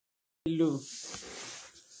lò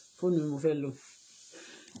fóònù mi mo fẹ́ lò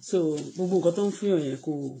so gbogbo nǹkan tó ń fi hàn yẹn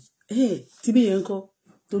kò tíbí yẹn ń kọ́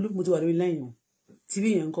Tolú mo ti wà lórí line o tíbí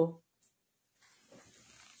yẹn ń kọ́.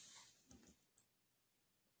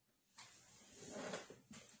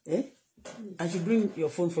 I should bring your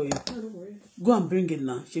phone for you. No, don't worry. Go and bring it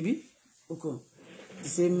now, Shebi. Okay. The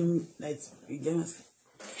same like pajamas.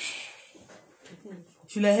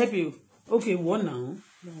 Should I help you? Okay, one now.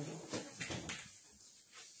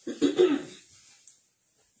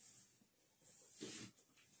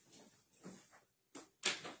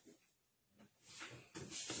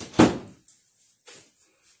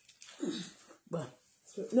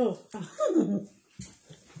 No. No.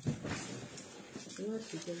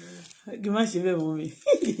 You must be mommy.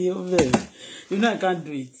 You know I can't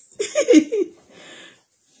do it.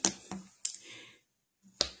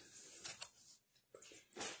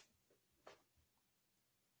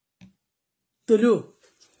 Tolu,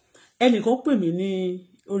 ẹnìkan pè mí ní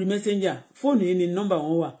orí messenger. Phone yìí ni number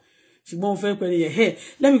wọn wà. Ṣùgbọ́n mo fẹ́ pè ní yẹn.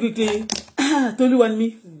 Let me quickly. Tolu want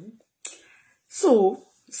me. So,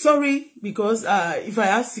 sorry because if I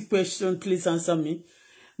ask a question, please answer me.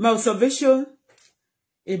 My observation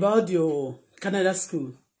about your Canada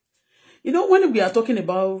school. You know, when we are talking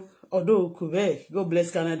about, although Quebec, God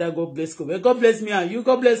bless Canada, God bless Quebec, God bless me and you,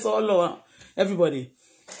 God bless all everybody.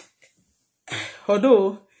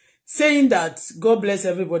 Although saying that God bless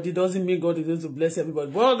everybody doesn't mean God is going to bless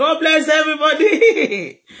everybody. Well, God bless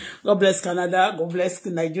everybody. God bless Canada, God bless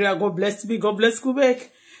Nigeria, God bless me, God bless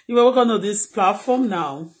Quebec. You are welcome to this platform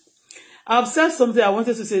now. I've said something I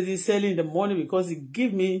wanted to say this early in the morning because it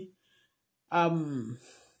gave me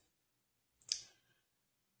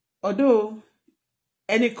although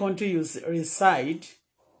any country you reside,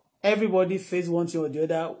 everybody face one thing or the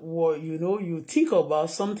other. Well, you know, you think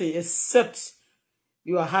about something except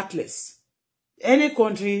you are heartless. Any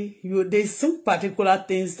country, there's some particular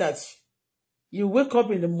things that you wake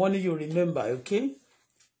up in the morning, you remember, okay?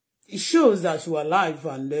 It shows that you are alive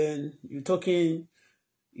and then you're talking,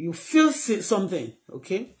 you feel something,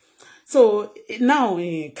 okay? So now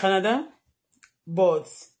in Canada, but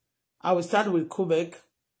I will start with Quebec.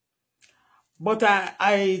 But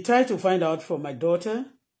I tried to find out from my daughter.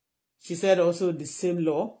 She said also the same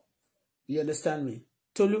law. You understand me?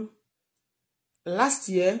 Tolu, last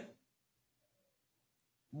year,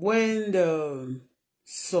 when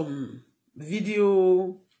some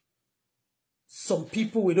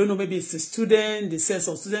people, we don't know, maybe it's a student, they said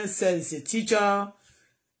some student said it's a teacher.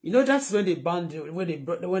 You know, that's when they banned,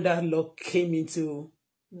 when that law came into.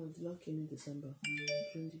 No, the law came in December.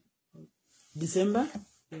 December?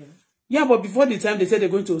 Yeah. Yeah, but before the time they said they're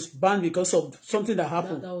going to ban because of something that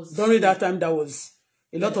happened. During that time, there was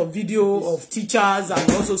a lot of video of teachers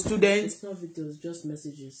and also students. It's not videos, just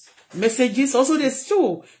messages. Messages. Also, there's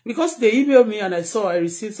two. Because they emailed me and I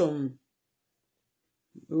received some.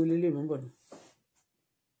 No.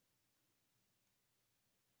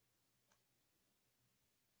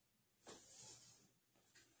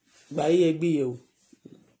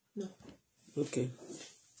 Okay.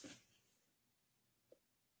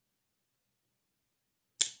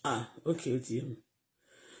 Okay.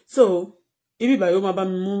 So, ibi báyìí ó máa bá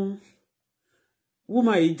mi mú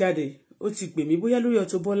woman yìí jáde. Ó ti pè mí bóyá lórí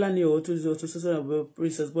Auto-Bola ni Auto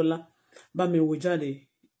Princess Bola bá mi wò jáde.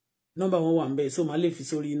 Number wọn wà ńbẹ̀ so màá lè fi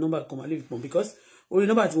sórí number kan màá lè fi pon because orí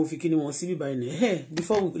number tí mo fi kíni wọn sí bí báyìí ni.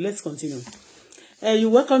 Let's continue. You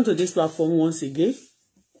welcome to this platform once again.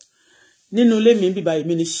 Nínú ilé mi bí báyìí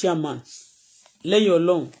mi ni chairman. Lẹ́yìn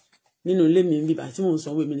Ọlọ́run. Nínú ilé mi bí báyìí tí mo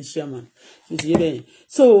sanwó mi ni chairman.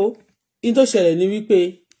 So, in tó ṣẹlẹ̀ ni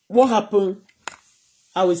wípé what happened,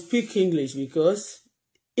 I will speak English because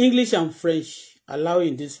English and French allow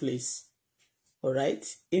in this place. All right?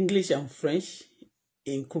 English and French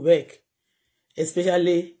in Quebec,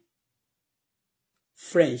 especially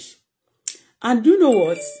French. And do you know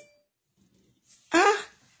what?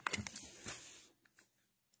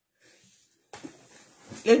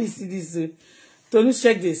 Let me see this. Tolu,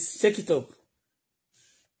 check this. Check it up.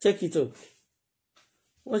 Check it up.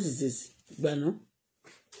 What is this? Gbano.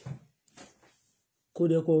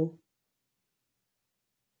 Kodeko.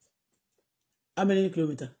 How many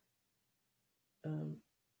kilometers? 14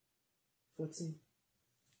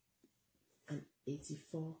 and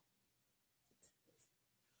 84.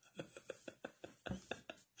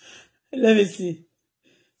 Let me see.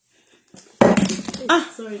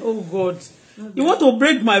 Sorry. Oh God. You want to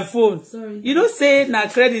break my phone? Sorry. You don't say na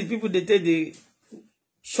credit people they take the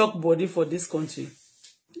shock body for this country.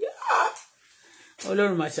 Yeah.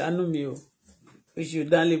 Ọlọ́run mà ṣàánú mi o. Oṣù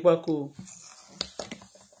dánlé pákó.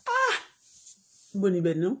 Bó ni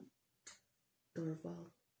bẹ̀ náà?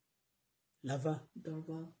 Lava.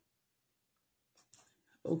 Dorval.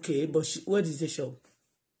 Okay, but what is the shop?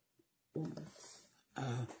 Wombats.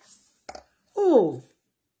 Oh,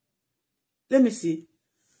 let me see.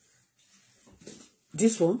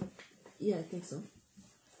 This one? Yeah, I think so.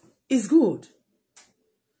 It's good.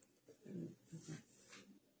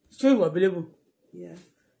 Show you available. Yeah.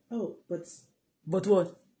 Oh, but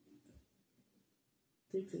what?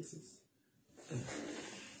 3 places.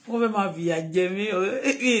 Wọ́n fẹ́ máa fìyà jẹ mí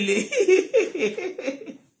ilé.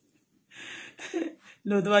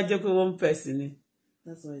 No, tó bá jẹ́ pé one person ni.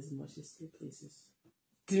 That's why it's much. It's 3 places.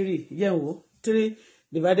 3, yeah, 3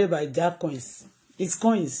 divided by jack coins. It's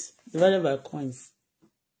coins divided by coins.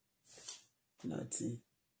 Nothing.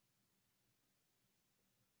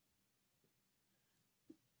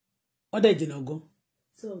 What did you not go?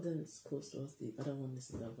 2 of them is close to us. The other one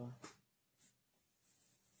is Lava.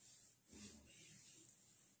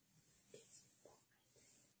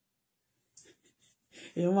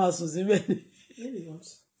 You must see me. Maybe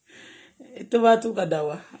once. Tó bá tún padà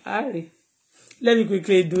wá, á rí. Let me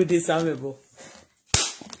quickly do this amebo.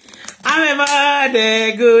 Amebo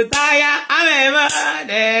de go tire. Amebo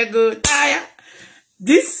de go tire.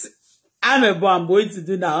 This amebo I'm going to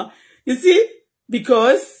do now. You see,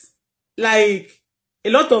 because like a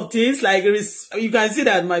lot of things, like you can see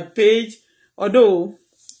that my page, although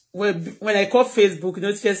when I call Facebook, you know,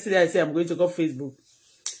 yesterday I said I'm going to call Facebook,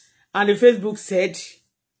 and the Facebook said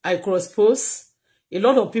I cross-post. A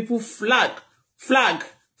lot of people flag,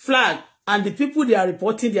 and the people they are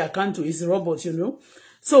reporting their account to is robots, you know.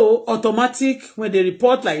 So automatic, when they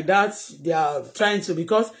report like that, they are trying to,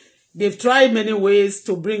 because they've tried many ways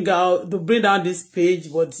to bring down this page,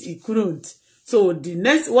 but it couldn't. So the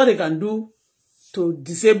next, what they can do to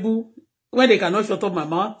disable, when they cannot shut up my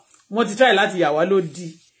mouth, want to try láti yà wá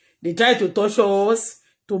lódì. They try to torture us,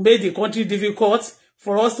 to make the country difficult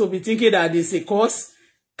for us to be thinking that it's a cause.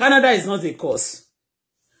 Canada is not a cause.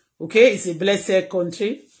 Okay, it's a blessed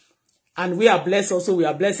country, and we are blessed also. We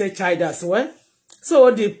are blessed child as well.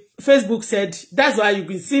 So the Facebook said, that's why you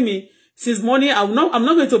can see me since morning. I'm not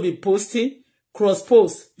going to be posting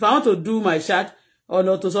cross-post. If I want to do my chat on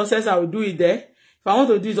Auto Success, I will do it there. If I want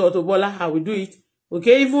to do it Auto-Bola, I will do it.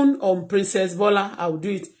 Okay, even on Princess Bola, I will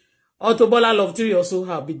do it. Auto-Bola Love 3 also,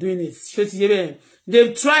 I'll be doing it.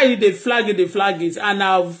 They've tried it, they flag it, and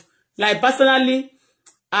I've, like, personally,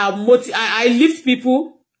 I lift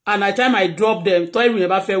people, and at time I drop them.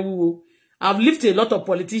 I've lifted a lot of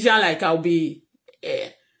politicians, like I'll be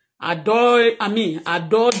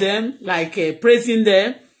adore them, like praising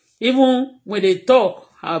them. Even when they talk,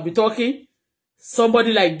 I'll be talking.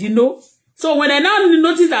 Somebody like Dino. So when I now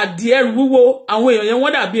notice that the Ruwo, and when you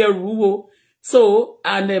want to be a Ruwo, so,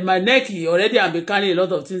 and my neck already I've been carrying a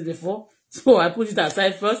lot of things before. So I put it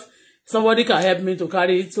aside first. Somebody can help me to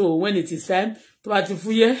carry it. So when it is time,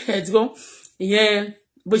 let's go. Yeah.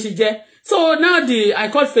 So now I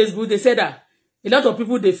called Facebook, they said that a lot of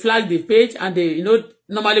people, they flag the page, and they, you know,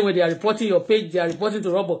 normally when they are reporting your page, they are reporting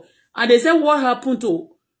to robot. And they said what happened to,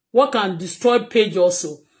 what can destroy page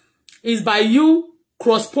also is by you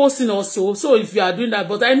cross-posting also. So if you are doing that,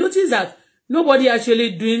 but I noticed that nobody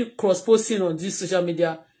actually doing cross-posting on this social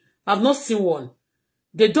media. I've not seen one.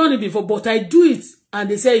 They've done it before, but I do it. And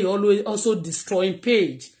they say you're always also destroying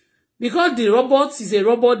page. Because the robot is a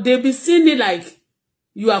robot, they'll be seeing it like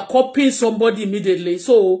you are copying somebody immediately.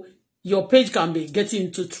 So your page can be getting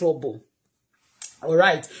into trouble. All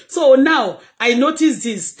right. So now I noticed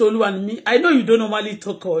this, Tolu and me. I know you don't normally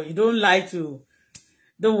talk, or you don't like to.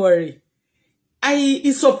 Don't worry.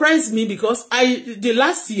 It surprised me because the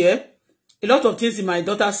last year, a lot of things in my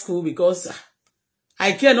daughter's school, because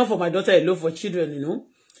I care not for my daughter alone, for children, you know.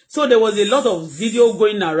 So there was a lot of video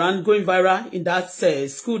going around, going viral in that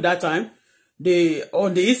school that time.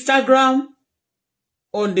 On the Instagram,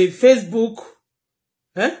 on the Facebook.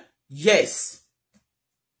 Yes.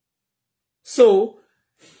 So,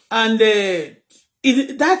 and those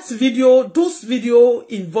video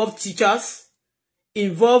involve teachers,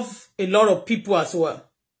 involve a lot of people as well,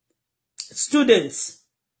 students.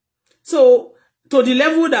 So to the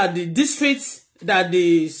level that the district, that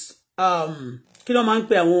the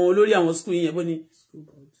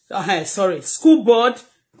school board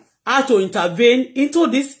had to intervene into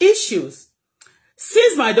these issues.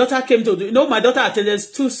 Since my daughter came to, you know, my daughter attended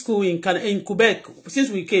 2 schools in Quebec since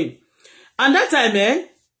we came. And that time,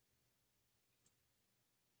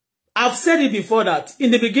 I've said it before that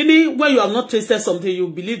in the beginning, when you have not tasted something, you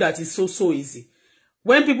believe that it's so easy.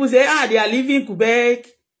 When people say, they are living in Quebec,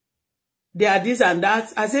 they are this and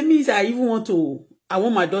that, I say, I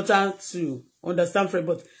want my daughter to understand French,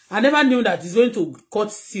 but I never knew that it's going to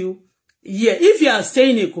cut still here. If you are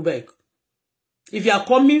staying in Quebec, if you are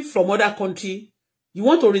coming from other country, you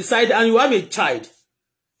want to reside and you have a child,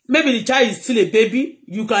 maybe the child is still a baby,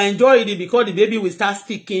 you can enjoy it because the baby will start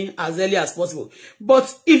speaking as early as possible.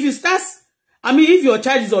 But if you start, if your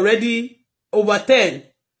child is already over 10,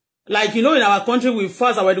 like, in our country,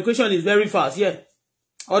 our education is very fast, yeah.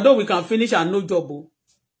 Although we can finish and no job.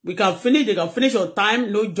 They can finish on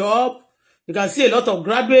time, no job. You can see a lot of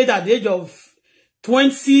graduates at the age of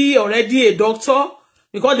 20, already a doctor,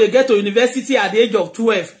 because they get to university at the age of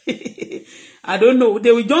 12. I don't know.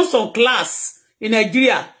 They will join some class in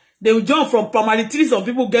Nigeria. They will join from primary 3. Some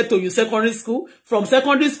people get to secondary school. From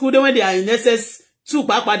secondary school, then when they are in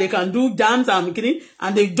SS2, they can do jams and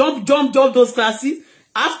they jump those classes.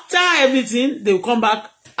 After everything, they will come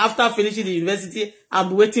back after finishing the university and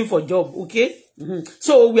be waiting for job. Okay?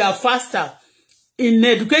 So we are faster. In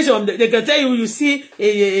education, they can tell you see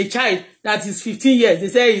a child that is 15 years. They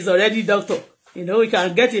say he's already doctor. You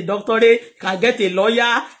can get a doctorate, can get a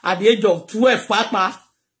lawyer at the age of 12,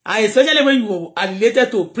 and especially when you are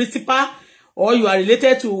related to a principal or you are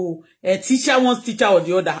related to a teacher, one teacher or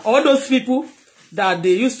the other. All those people that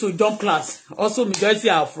they used to jump class, also majority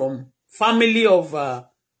are from family of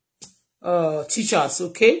teachers,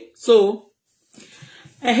 okay? So,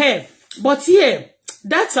 but here,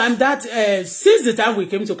 that time, since the time we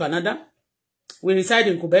came to Canada, we reside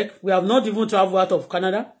in Quebec. We have not even traveled out of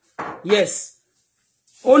Canada. Yes.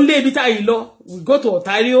 Only we go to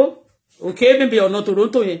Ontario, okay, maybe or not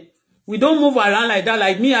Toronto. We don't move around like that.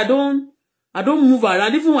 Like me, I don't move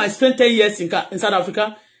around. Even when I spent 10 years in South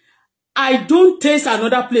Africa, I don't taste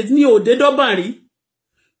another place. Me o de dobari.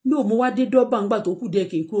 No, mo wa de doban gba to ku de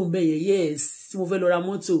kin kuro nbe yen. Yes, mo fẹ́ lọ ra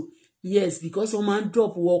mọ́tò. Yes, because some man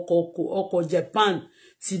drop oko Japan.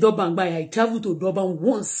 Si doban gba, I travel to Durban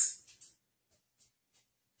once.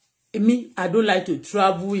 I don't like to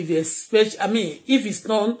travel if if it's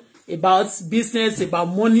not about business, about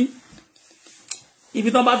money. If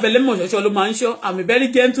it's not about value, I'm a very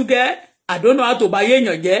gentle girl. I don't know how to buy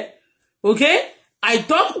your. Okay? I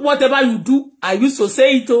talk whatever you do. I used to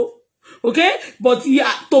say it. Okay? But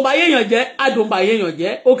to buy your, I don't buy your.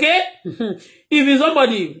 Okay? If it's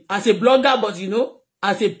somebody as a blogger, but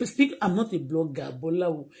as a speaker, I'm not a blogger.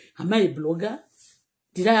 Bola, am I a blogger?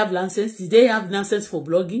 Did I have license? Did they have license for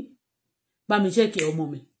blogging? But me check your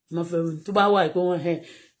mommy. My friend, to buy white go ahead.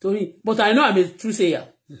 But I know I'm a true sayer.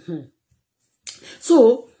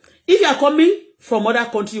 So, if you are coming from other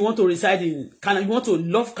country, you want to reside in Canada, you want to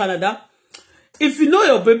love Canada. If you know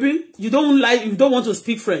your baby, you don't want to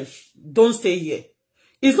speak French, don't stay here.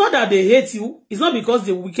 It's not that they hate you. It's not because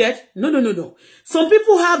they're wicked. No. Some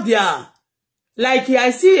people have their, like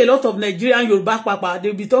I see a lot of Nigerian Yoruba papa,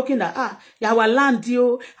 they'll be talking that, our land,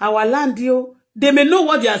 yo. They may know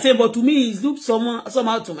what they are saying, but to me, it looks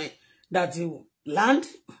somehow to me that you land,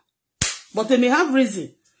 but they may have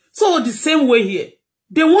reason. So the same way here,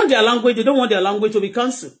 they want their language, they don't want their language to be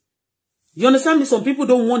cancelled. You understand me? Some people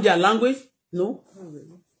don't want their language. No?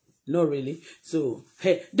 Not really. So,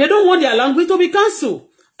 they don't want their language to be cancelled.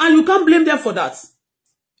 And you can't blame them for that.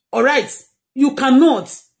 Alright? You cannot.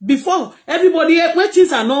 Before, everybody, when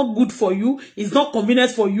things are not good for you, it's not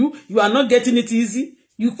convenient for you, you are not getting it easy,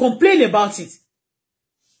 you complain about it.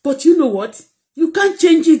 But you know what? You can't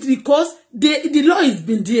change it because the law has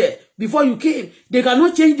been there before you came. They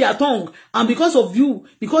cannot change their tongue. And because of you,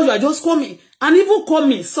 because you are just coming, and even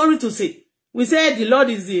coming, sorry to say, we said the Lord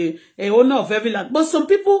is the owner of every land. But some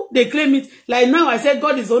people, they claim it. Like now, I said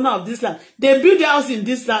God is owner of this land. They built their house in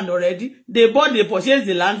this land already. They purchased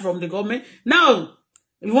the land from the government. Now,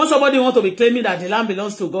 if somebody want to be claiming that the land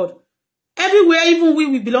belongs to God, everywhere, even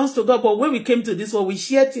we belongs to God. But when we came to this world, we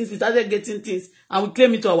share things, we started getting things, and we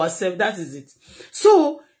claim it to ourselves. That is it.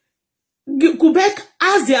 So, Quebec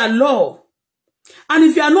has their law. And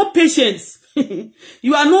if you are not patient,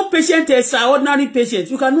 you are not patient, extraordinary patient,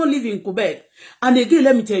 you cannot live in Quebec. And again,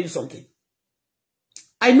 let me tell you something.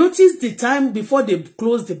 I noticed the time before they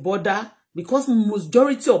closed the border, because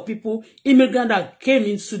majority of people, immigrants that came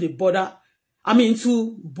into the border,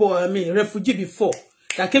 refugee before,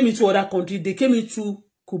 that came into other countries, they came into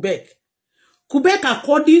Quebec. Quebec,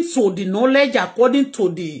 according to the knowledge, according to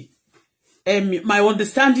the my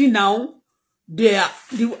understanding now,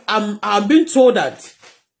 I'm being told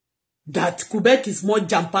that Quebec is more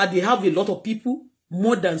jam-packed. They have a lot of people,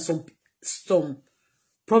 more than some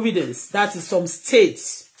province, that is some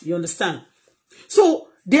states, you understand? So,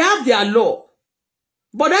 they have their law.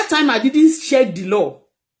 But that time, I didn't check the law.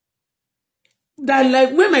 That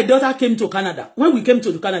like when my daughter came to Canada, when we came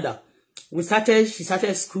to Canada, she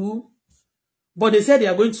started school, but they said they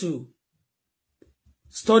are going to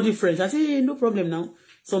study French. I said, hey, no problem now.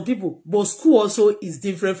 some people. But school also is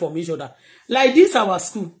different from each other. Like this, our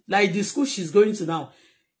school, like the school she's going to now,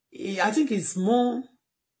 I think it's more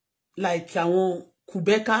like our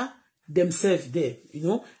Quebecer themselves there, you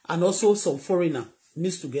know, and also some foreigner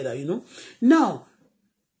mixed together, you know. Now,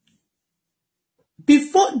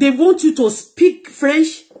 before they want you to speak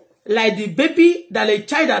French, like the baby, that a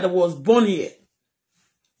child that was born here.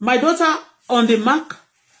 My daughter, on the mark,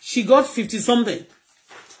 she got 50 something.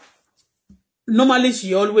 Normally,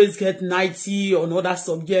 she always get 90 on other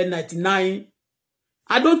subject, 99.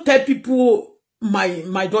 I don't tell people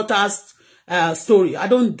my daughter's story. I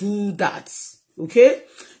don't do that, okay?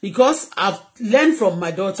 Because I've learned from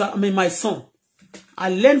my daughter, my son. I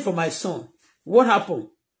learned from my son. What happened?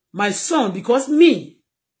 My son, because me,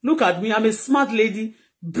 look at me, I'm a smart lady,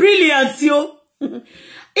 brilliant, yo.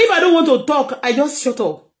 If I don't want to talk, I just shut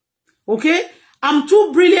up. Okay? I'm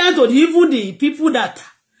too brilliant on even the people that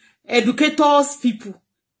educators people.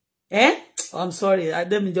 Eh? Oh, I'm sorry. I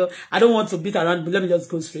don't want to beat around, but let me just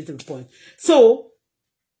go straight to the point. So,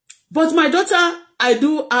 but my daughter, I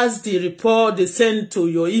do ask the report, they send to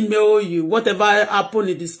your email, you whatever happened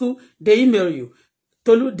in the school, they email you.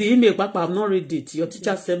 Tolu, the email, Papa, I've not read it. Your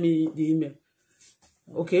teacher sent me the email.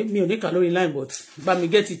 Okay, me only calorie line, but me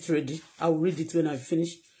get it ready. I will read it when I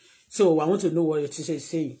finish. So I want to know what your teacher is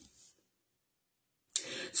saying.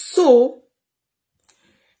 So,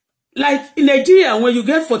 like in Nigeria, when you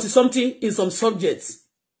get 40 something in some subjects,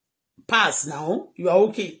 pass now, you are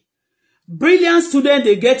okay. Brilliant students,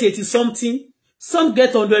 they get 80 something. Some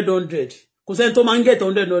get 100. Because some man get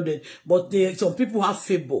 100. But some people have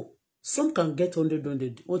favor. Some can get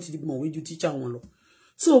 100. What is the more? Will you teach one?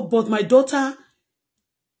 So, but my daughter,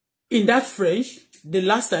 in that French, the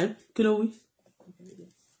last time, it's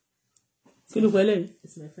my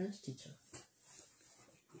French teacher.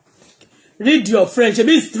 Read your French. It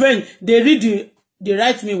means French. They read you. They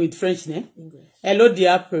write me with French name. English. Hello,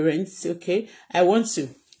 dear parents. Okay, I want to.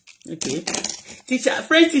 Okay, teacher,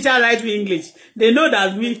 French teacher write me English. They know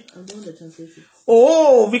that we. I'm the one that translates it.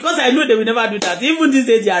 Oh, because I know they will never do that. Even these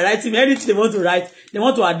days, they are writing me anything they want to write. They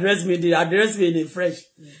want to address me. They address me in French.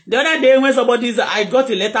 Yeah. The other day, when I got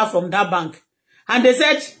a letter from that bank, and they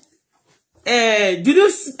said,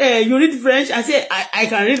 "Did you read French?" I said, "I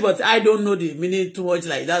can read, but I don't know the meaning too much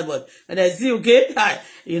like that." But and I see, okay,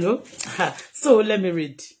 you know. So let me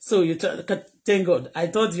read. So thank God. I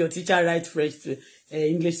thought your teacher write French to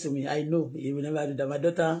English to me. I know he will never do that. My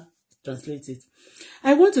daughter translates it.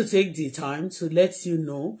 I want to take the time to let you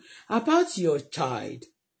know about your child.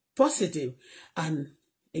 Positive and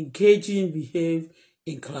engaging behavior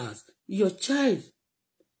in class. Your child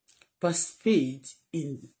participates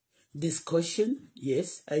in discussion.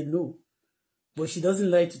 Yes, I know. But she doesn't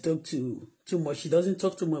like to talk too much. She doesn't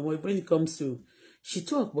talk too much when it comes to... She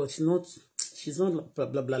talk, but she's not blah,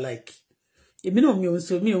 blah, blah, like... Èmi náà mi ò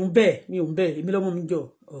ń bẹ́ẹ̀, èmi lọ́mọ mi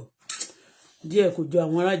jọ. Díẹ̀ kò jọ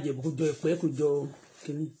àwọn ará Ìjẹ̀bú, kò jọ Ẹ̀pẹ́, kò jọ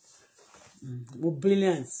kìíní. Mo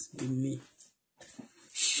brilliant in me.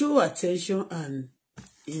 Show attention and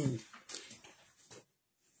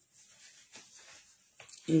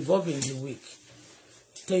involve in the week.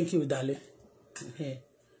 Thank you, darling. Okay.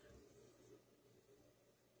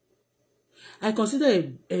 I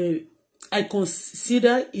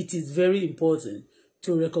consider it is very important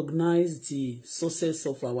to recognize the success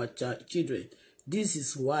of our children. This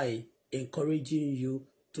is why encouraging you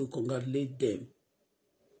to congratulate them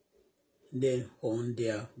on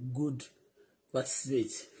their good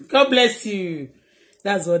participate. God bless you.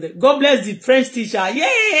 That's what God bless the French teacher.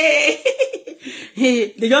 Yay!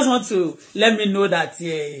 They just want to let me know that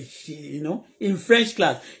she, in French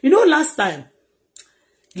class.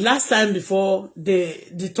 Last time before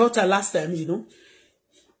the torture last time,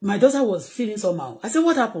 my daughter was feeling somehow. I said,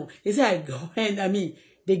 what happened? He said,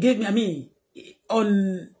 they gave me,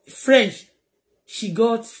 on French, she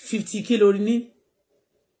got 50 kilo ni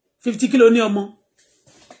 50 kilo ni omo.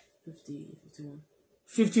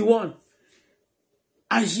 51.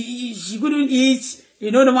 And she couldn't eat.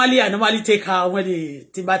 Normally I normally take her when the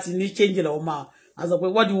Tibatini change the oma. I was like,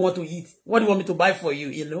 what do you want to eat? What do you want me to buy for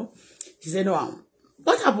you? She said, no.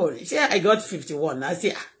 What happened? She said, I got 51. I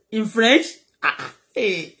said, in French?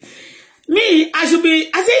 Hey. Me, I said,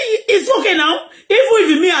 it's okay now.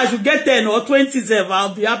 Even if me, I should get 10 or 27,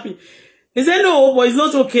 I'll be happy. He said, no, but it's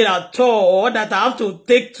not okay at all that I have to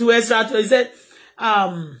take 2 extra. He said,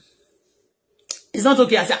 it's not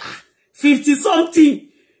okay. I said, 50 something.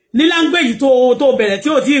 Ni language to bẹ̀rẹ̀ tí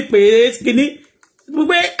ó ti pè kíní.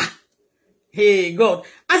 Hey, God.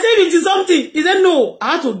 I said 50 something. He said, no,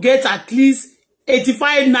 I have to get at least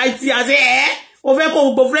 85, 90. I said, o fẹ́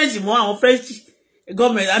kó gbogbo French mọ́ àwọn French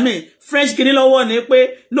government, I mean, French kini lọ́wọ́ ni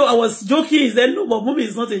pé, no, I was joking. He said, no, but mommy,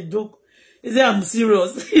 it's not a joke. He said, I'm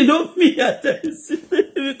serious. You know me,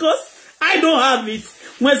 because I don't have it.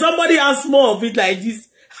 When somebody has more of it like this,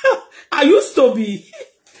 I used to be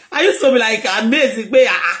like amazing.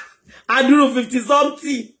 I do 50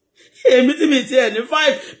 something. Me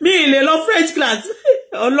 5. Me in the French class.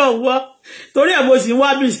 Ọlọ́run wá. Torí ẹ̀ mo ṣì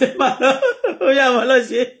wá bí ṣe máa lọ. Ó yá mo lọ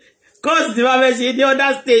ṣe. Course tí wọ́n fẹ́ ṣe ní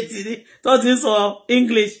other states ni tó ti sọ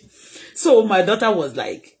English. So my daughter was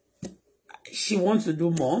like, she wants to do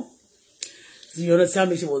more. So you understand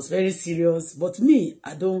me? She was very serious. But me,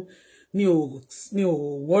 I don't, me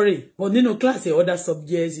worry. But you know, class and other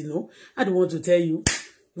subjects, you know, I don't want to tell you.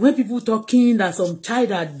 When people talking that some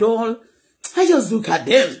child are dull, I just look at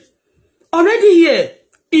them. Already here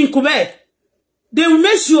in Quebec, they will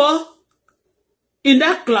make sure in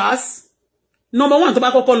that class, number one,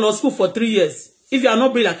 tobacco law school for 3 years. If you are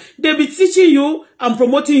not brilliant, they'll be teaching you and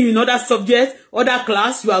promoting you in other subjects, other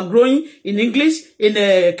class. You are growing in English, in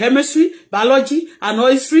chemistry, biology, and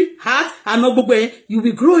history, art, and all. You'll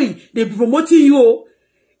be growing. They'll be promoting you.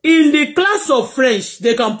 In the class of French,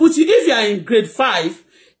 they can put you, if you are in grade 5,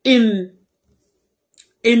 in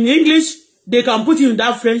English, they can put you in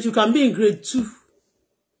that French. You can be in grade 2.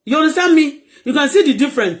 You understand me? You can see the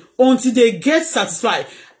difference until they get satisfied.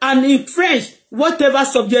 And in French, whatever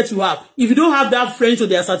subject you have, if you don't have that French or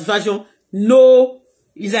their satisfaction, no,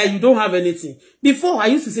 it's like you don't have anything. Before, I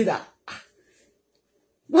used to say that,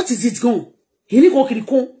 what is it going?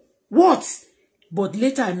 What? But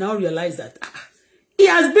later, I now realize that it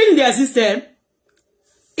has been in their system.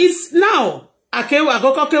 It's now.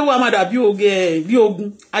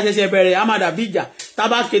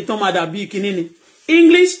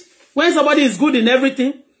 English, when somebody is good in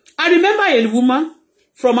everything. I remember a woman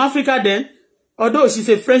from Africa then, although she's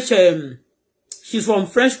a French, she's from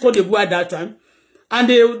French Côte d'Ivoire at that time. And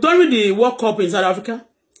during the World Cup in South Africa,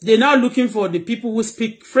 they're now looking for the people who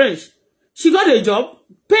speak French. She got a job,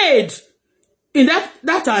 paid. In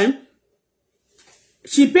that time,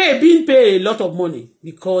 being paid a lot of money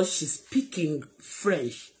because she's speaking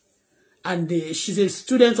French. And she's a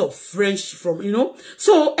student of French from, you know.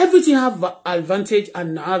 So everything have advantage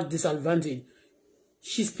and have disadvantage.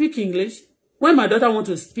 She speak English. When my daughter want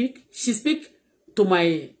to speak, she speak to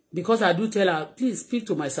my, because I do tell her, please speak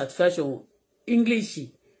to my satisfaction English.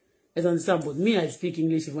 As understand, but me, I speak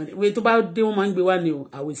English. Wait about the woman be one,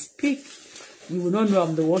 I will speak. You will not know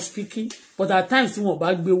I'm the one speaking. But at times, you won't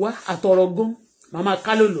back be what at Orogon, Mama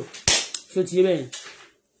Kalolo.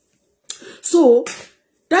 So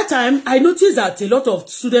that time, I noticed that a lot of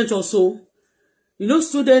students also, you know,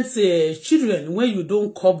 students, children, when you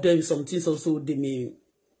don't cop them some things also, they may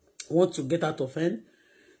want to get out of hand.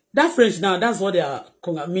 That French now, that's what they are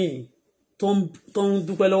calling me. You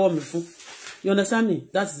understand me?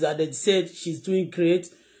 That's that they said she's doing great.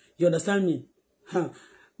 You understand me?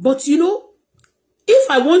 But you know, if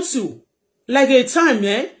I want to, like a time,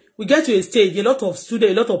 we get to a stage, a lot of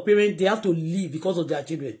students, a lot of parents, they have to leave because of their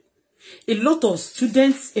children. A lot of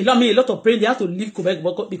students, a lot of parents, they have to leave Quebec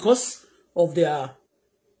because of the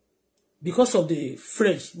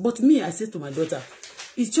French. But me, I said to my daughter,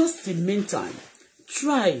 it's just the meantime.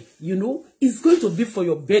 Try, you know, it's going to be for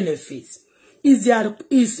your benefit.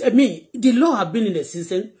 The law have been in the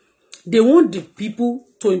system. They want the people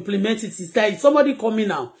to implement it. It's like somebody coming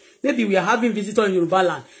now. Maybe we are having visitor in Yoruba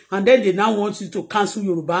land, and then they now want you to cancel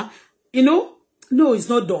Yoruba. You know, no, it's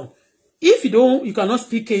not done. If you don't, you cannot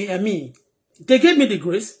speak. They gave me the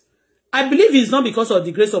grace. I believe it's not because of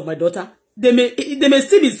the grace of my daughter. They may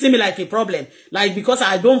still be seeing me like a problem, like because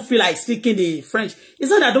I don't feel like speaking the French.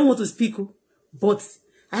 It's not that I don't want to speak, but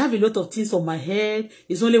I have a lot of things on my head.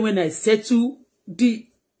 It's only when I settle, the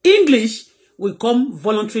English will come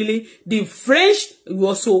voluntarily. The French will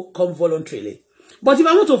also come voluntarily. But if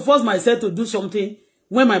I want to force myself to do something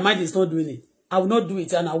when my mind is not doing it, I will not do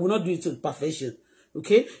it, and I will not do it to perfection.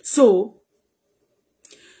 Okay? So,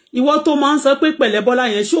 ìwọ tó máa ń sọ pé pẹ̀lẹ́ Bọ́lá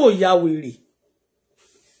yẹn ṣó ya wèrè.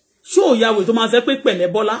 Ṣó ya wèrè tó máa ń sọ pé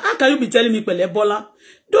pẹ̀lẹ́ Bọ́lá. How can you be telling me pẹ̀lẹ́ Bọ́lá?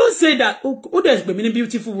 Don't say that. Oh, there's a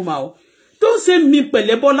beautiful woman. Don't say me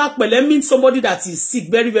pẹ̀lẹ́ Bọ́lá. Pẹ̀lẹ́ means somebody that is sick,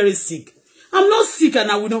 very, very sick. I'm not sick, and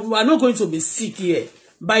we are not going to be sick here.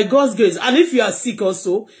 By God's grace. And if you are sick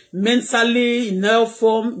also, mentally, in health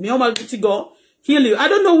form, may Almighty God heal you. I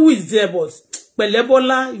don't know who is there, but pẹ̀lẹ́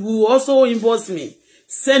Bọ́lá, you also inbox me.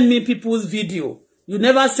 Send me people's video. You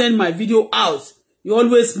never send my video out. You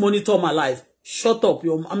always monitor my life. Shut up.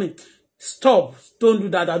 Stop. Don't do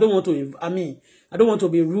that. I don't want to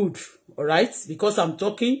be rude. All right? Because I'm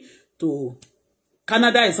talking to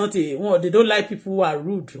Canada is not they don't like people who are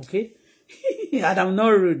rude. Okay? And I'm not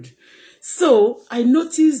rude. So I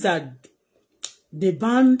noticed that they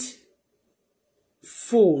banned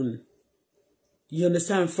phone, you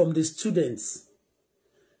understand, from the students.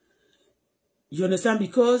 You understand?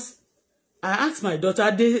 Because I asked my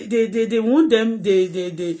daughter, they want them,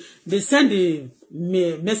 they send a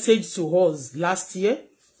message to us last year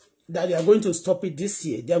that they are going to stop it this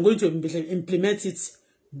year. They are going to implement it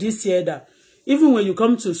this year, that even when you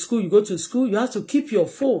come to school, you go to school, you have to keep your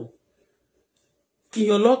phone in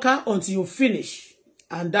your locker until you finish.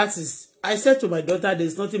 And that is, I said to my daughter,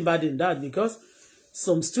 there's nothing bad in that, because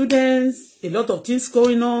some students, a lot of things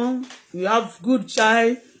going on. We have good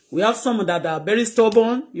child. We have some that are very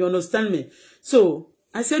stubborn. You understand me? So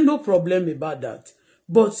I said no problem about that.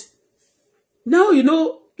 But now, you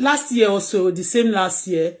know, last year also, the same last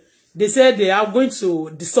year, they said they are going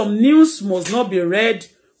to, some news must not be read,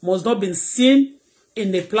 must not be seen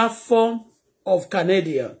in the platform of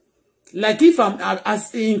Canada. Like if I'm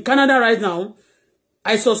as in Canada right now,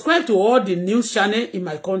 I subscribe to all the news channel in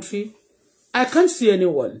my country. I can't see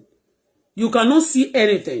anyone. You cannot see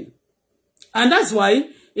anything. And that's why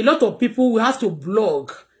a lot of people will have to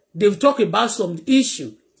blog. They'll talk about some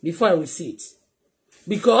issue before I will see it.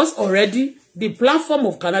 Because already the platform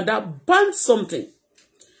of Canada banned something.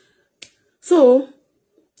 So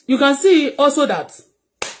you can see also that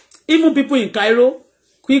even people in Cairo,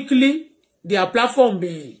 quickly their platform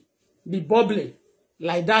be bubbling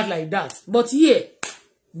like that. But here,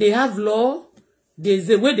 they have law. There's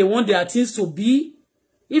the way they want their things to be.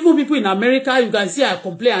 Even people in America, you can see I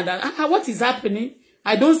complain and that, what is happening?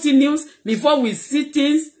 I don't see news. Before we see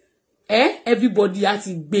things, everybody has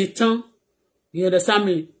to better. You understand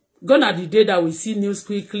me? Gone are the day that we see news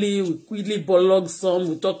quickly, we quickly blog some,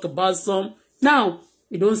 we talk about some. Now,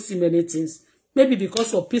 we don't see many things. Maybe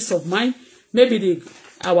because of peace of mind. Maybe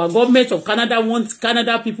our government of Canada wants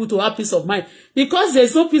Canada people to have peace of mind. Because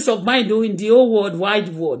there's no peace of mind though in the whole world, wide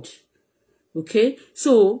world. Okay?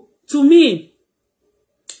 So, to me,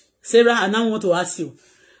 Sarah, I now want to ask you,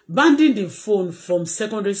 banning the phone from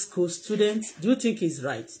secondary school students, do you think is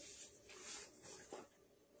right?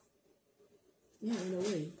 Yeah, in a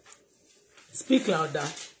way. Speak louder.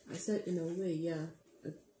 I said in a way, yeah.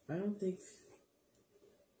 I don't think...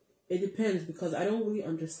 It depends, because I don't really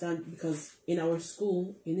understand, because in our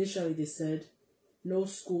school, initially they said no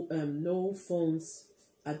no phones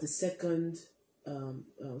at the second,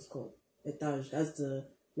 what's called, etage. That's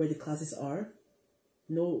where the classes are.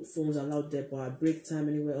 No phones allowed there, but at break time,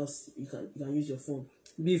 anywhere else, you can use your phone.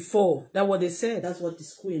 Before, that's what they said. That's what the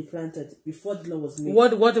school implanted before the law was made.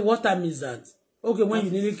 What time is that? Okay, when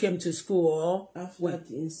you nearly came to school, or after when?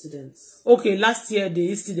 The incidents. Okay, last year the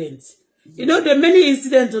incident. Yeah. You know, there are many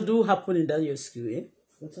incidents that do happen in that your school, eh?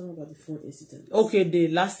 We're talking about the phone incident. Okay, the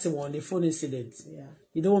last one, the phone incident. Yeah.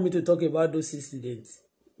 You don't want me to talk about those incidents?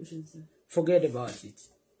 Which incident? Forget about it.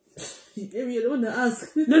 Maybe you don't want to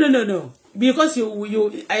ask. No. Because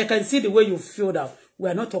I can see the way you feel that we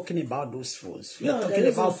are not talking about those phones. We are talking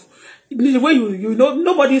about the way you know,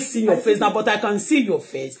 nobody's seeing your face now, but I can see your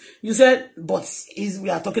face. You said, but we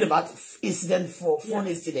are talking about incident for phone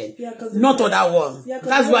incident, not other one. Yeah,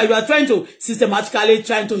 that's why you are trying to systematically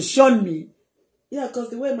shun me. Yeah, because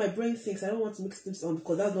the way my brain thinks, I don't want to mix things on,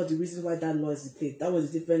 because that's not the reason why that law is in place. That was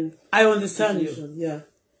a different. I understand you. Yeah.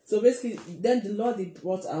 So basically, then the law they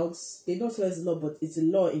brought out, they don't say it's a law, but it's a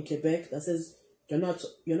law in Quebec that says you're not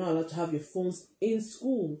allowed to have your phones in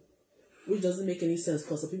school, which doesn't make any sense,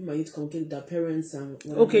 because some people might need to communicate with their parents and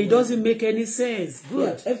whatever. Okay, it doesn't make any sense.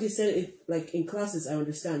 Good. Yeah, if they said it like in classes, I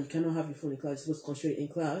understand you cannot have your phone in class. You're supposed to concentrate in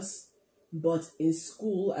class, but in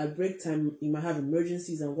school at break time you might have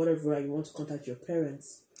emergencies and whatever, and you want to contact your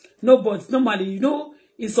parents. No, but normally, you know,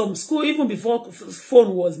 in some school, even before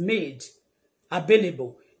phone was made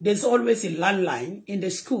available, there's always a landline in the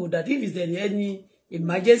school that if there's any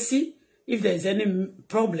emergency, if there's any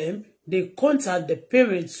problem, they contact the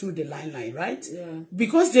parents through the landline, right? Yeah.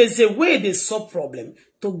 Because there's a way they solve problem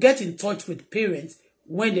to get in touch with parents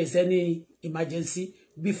when there's any emergency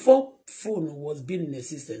before phone was being in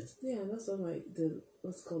existence. Yeah, that's what the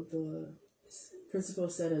principal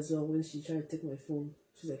said as well when she tried to take my phone.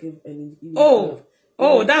 She's like,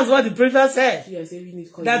 that's what the principal said. Yeah, say we need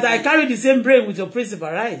to call that I carry the same brain with your principal,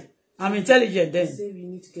 right? I'm intelligent then. Say we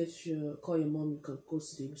need to call your mom, you can go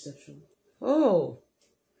to the reception. Oh,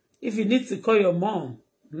 if you need to call your mom.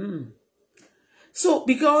 So,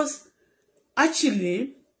 because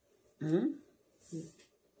actually,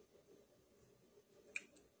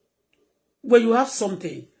 when you have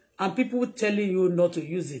something and people telling you not to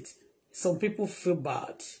use it, some people feel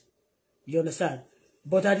bad. You understand?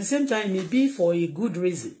 But at the same time, it may be for a good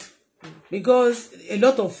reason. Because a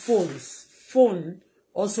lot of phone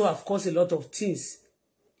also have caused a lot of things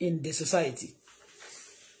in the society.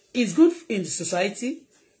 It's good in the society.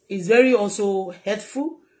 It's very also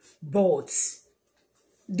hurtful, but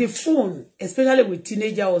the phone, especially with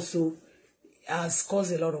teenagers also, has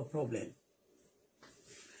caused a lot of problem.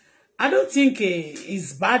 I don't think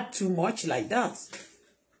it's bad too much like that.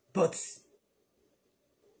 But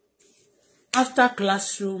after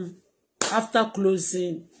classroom, after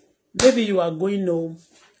closing, maybe you are going home,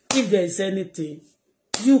 if there is anything,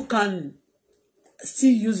 you can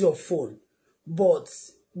still use your phone. But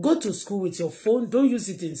go to school with your phone. Don't use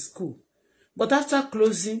it in school. But after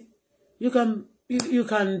closing, you can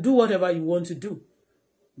do whatever you want to do.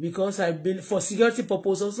 Because I've been, for security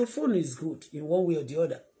purposes, also phone is good in one way or the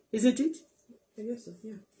other. Isn't it? I guess so,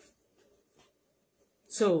 yeah.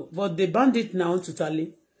 So, but they banned it now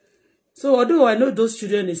totally. So, although I know those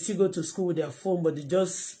children, they still go to school with their phone, but they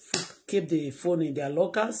just keep the phone in their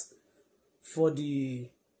lockers for the...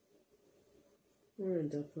 Or in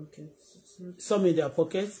their pockets. Some in their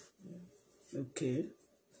pockets? Yeah. Okay.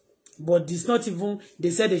 But it's not even...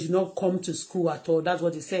 They said they should not come to school at all. That's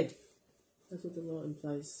what they said. That's what the law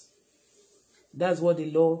implies. That's what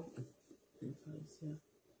the law implies, yeah.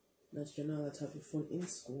 That you're not allowed to have your phone in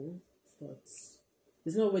school, but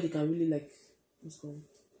there's no way they can really, like, what's called,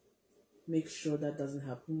 make sure that doesn't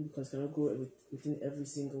happen, because you cannot go within every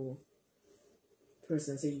single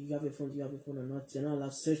person and say you have your phone, or not. You're not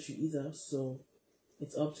allowed to search you either, so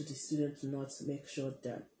it's up to the student to make sure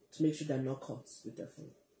they're not caught with their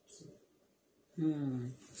phone.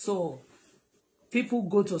 So people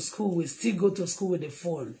go to school, we still go to school with the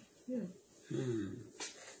phone. Yeah.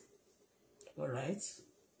 All right.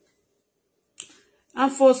 And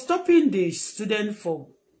for stopping the student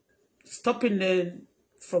stopping them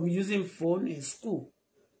from using phone in school,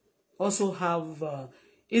 also have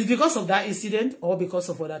is because of that incident or because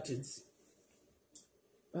of other things?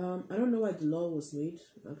 I don't know why the law was made,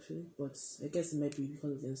 actually, but I guess it might be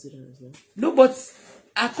because of the incident as well. No, but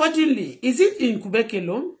accordingly, is it in Quebec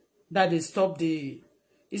alone that they stopped the...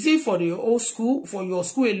 Is it for the whole school, for your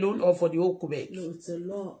school alone, or for the whole Quebec? No, it's a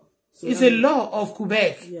law. So it's a law of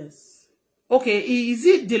Quebec? Yes. Okay, is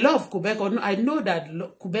it the law of Quebec or no? I know that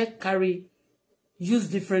Quebec use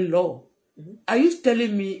different law. Mm-hmm. Are you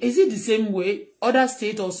telling me, is it the same way, other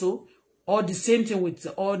states also, or the same thing with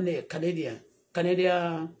all the Canadian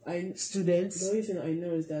students? The only thing I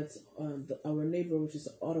know is that our neighbor, which is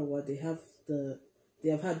Ottawa, they have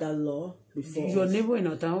had that law before. Your neighbor in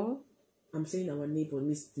Ottawa? I'm saying our neighbor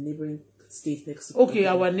means the neighboring state next to. Okay,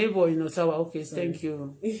 our neighbor in Ottawa. Okay, sorry. Thank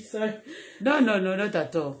you. Sorry. No, not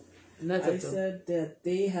at all. I said that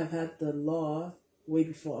they have had the law way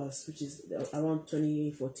before us, which is around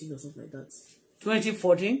 2014 or something like that.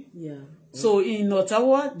 2014? Yeah. So in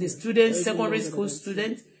Ottawa, the students, secondary school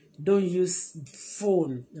students, don't use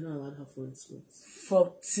phone. They're not allowed to have phone in school.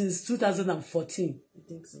 Since 2014. I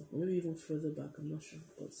think so. Or maybe even further back, I'm not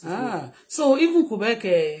sure. So even Quebec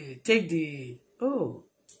take the... Oh.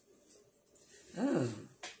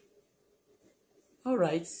 All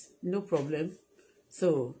right, no problem.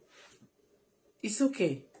 So, it's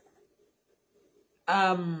okay.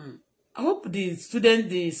 I hope the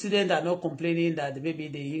student are not complaining that maybe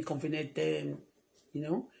they inconvenient them,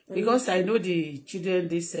 because I know the children,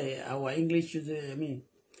 our English children,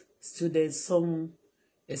 students, some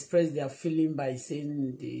express their feeling by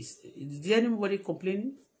saying this. Is anybody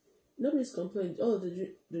complaining? Nobody's complaining. All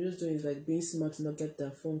they're just doing is like being smart to not get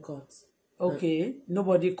their phone caught. Okay,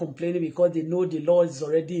 nobody complaining because they know the law is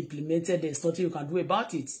already implemented. There's nothing you can do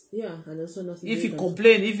about it. Yeah, and also nothing. If you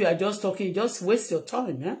complain, if you are just talking, just waste your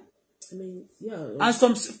time, yeah? Yeah. And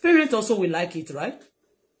some parents also will like it, right?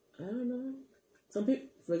 I don't know. Some people,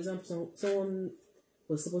 for example, someone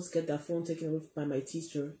was supposed to get their phone taken away by my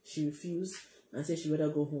teacher. She refused and said she'd rather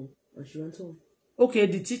go home, and she went home. Okay,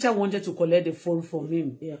 the teacher wanted to collect the phone from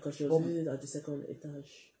him. Yeah, because she was using it at the second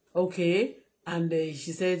etage. Okay, and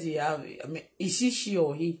she said, is she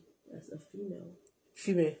or he? That's a female.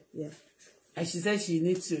 Female? Yeah. And she said she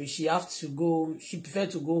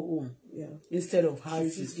preferred to go home. Yeah. Instead of her. She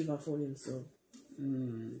refused to give her phone in, so.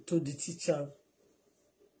 To the teacher.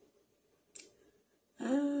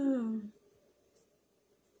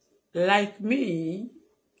 Like me,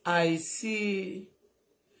 I see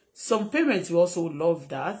some parents will also love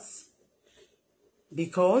that,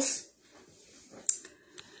 because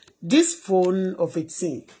this phone of a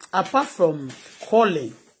thing, apart from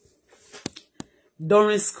calling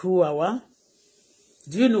during school hour,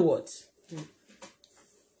 do you know what?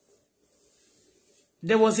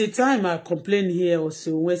 There was a time I complained here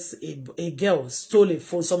also when a girl stole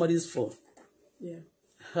somebody's phone.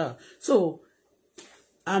 Yeah. So,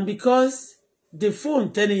 and because the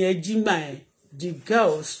phone telling you, Jingma, the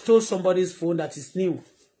girl stole somebody's phone that is new.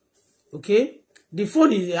 Okay? The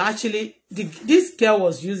phone is actually, this girl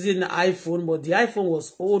was using an iPhone, but the iPhone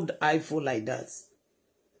was old iPhone like that.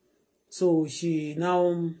 So she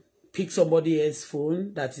now picked somebody else's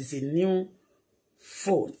phone that is a new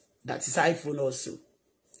phone, that is iPhone also.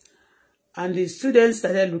 And the students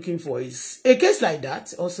started looking for it. A case like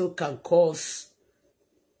that also can cause,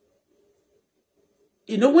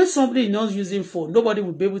 you know, when somebody is not using phone, nobody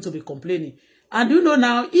will be able to be complaining. And you know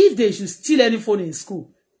now, if they should steal any phone in school,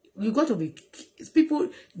 you got to be, people,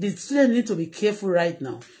 the students need to be careful right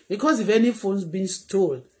now. Because if any phone's been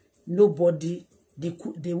stolen, nobody,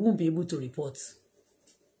 they won't be able to report.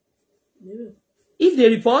 Yeah. If they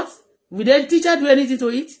report, will the teacher do anything to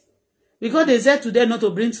it? Because they said to them not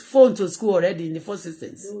to bring phone to school already in the first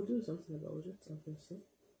instance. They will do something about it.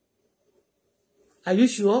 Are you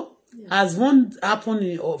sure? Yeah. Has one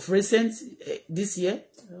happened of recent this year?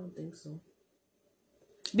 I don't think so.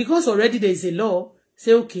 Because already there is a law,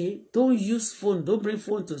 say, okay, don't use phone, don't bring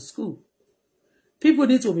phone to school. People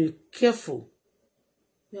need to be careful.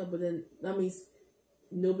 Yeah, but then that means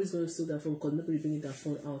nobody's going to steal their phone because nobody's bringing their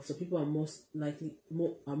phone out. So people are most likely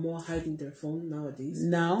more hiding their phone nowadays.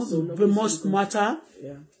 Now, so the most matter.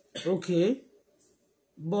 Yeah. Okay.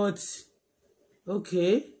 But,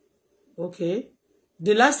 okay.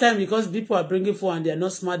 The last time, because people are bringing phone and they are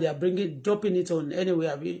not smart, they are dropping it on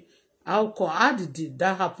anywhere. I mean, how did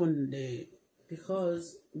that happen?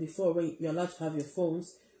 Because before, when you're allowed to have your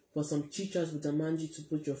phones, but some teachers would demand you to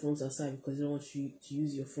put your phones aside because they don't want you to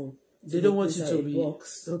use your phone. So they don't want you to be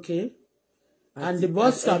box. Okay. And the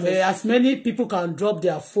box can be, as many people can drop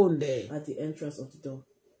their phone there. At the entrance of the door.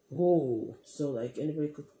 Oh. So like anybody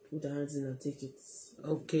could put their hands in and take it.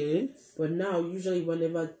 Okay. But now, usually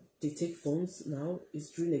whenever they take phones now, it's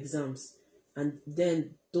during exams. And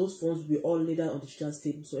then those phones will be all laid out on the teacher's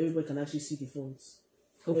table so everybody can actually see the phones.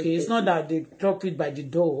 Okay, it's not that they drop it by the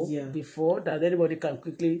door before that anybody can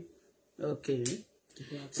quickly. Okay.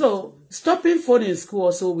 So stopping phone in school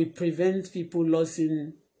also will prevent people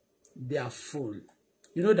losing their phone.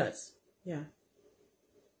 You know that? Yeah.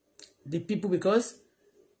 The people, because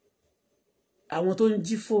àwọn tó ń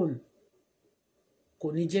jí phone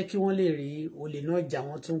kò ní jẹ́ kí wọ́n lè rí olè náà jà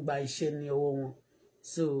wọ́n tún gba iṣẹ́ ní ọwọ́ wọn.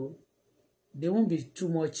 So there won't be too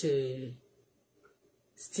much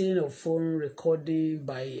stealing of phone recording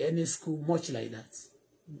by any school, much like that.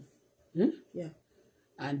 Yeah.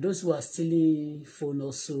 And those who are stealing phone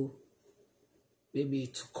also, maybe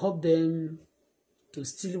to cop them, to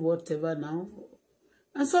steal whatever now.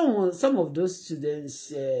 And some of those students,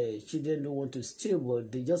 children don't want to steal,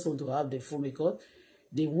 but they just want to have the phone because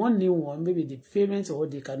they want new one. Maybe the parents or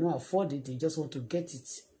they cannot afford it. They just want to get it.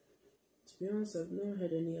 To be honest, I've never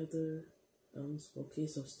had any other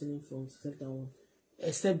case of stealing phones except that one.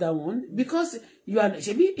 Except that one, because you are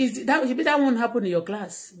should that one happened in your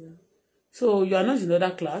class. Yeah. So you are not in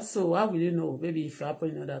another class. So how will you know? Maybe if it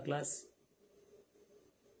happened in another class.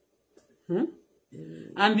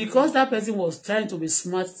 And because that person was trying to be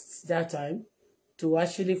smart that time, to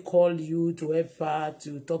actually call you to help her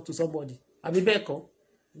to talk to somebody. Abibeko.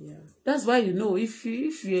 Yeah. That's why you know if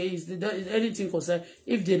is anything concerned,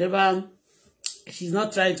 if they never, she's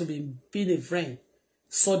not trying to be being a friend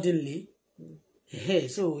suddenly. Hey,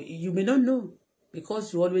 so you may not know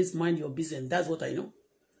because you always mind your business. That's what I know.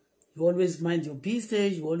 You always mind your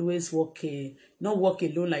business. You always not work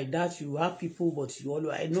alone like that. You have people, but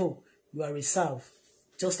I know you are reserved,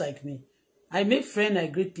 just like me. I make friends, I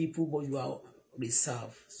greet people, but you are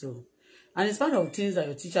reserved. So, and it's part of things that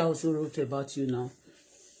your teacher also wrote about you now.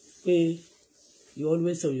 Hey, you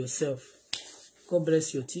always on yourself. God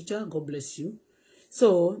bless your teacher. God bless you.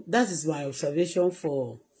 So that is my observation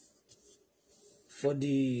for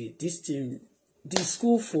this thing, the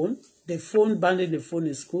school phone, the phone, banning the phone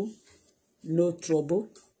in school, no trouble.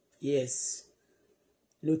 Yes,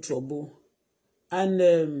 no trouble.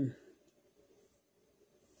 And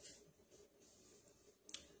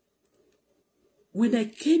when I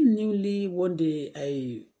came newly one day,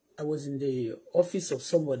 I was in the office of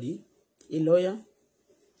somebody, a lawyer,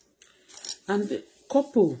 and the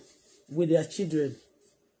couple with their children,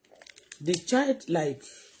 the child, like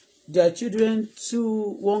their children,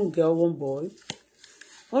 one girl, one boy,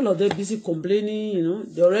 all of them busy complaining, you know,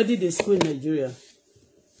 they school in Nigeria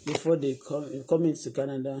before they come into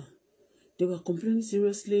Canada. They were complaining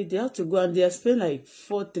seriously. They had to go, and they had spent like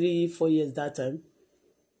 4 years that time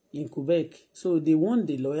in Quebec. So they want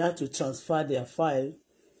the lawyer to transfer their file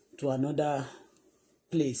to another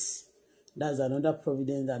place. That's another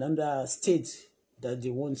province, another state that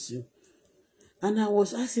they want to. And I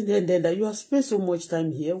was asking them then that you have spent so much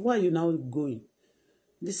time here. Why are you now going?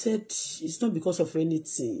 They said it's not because of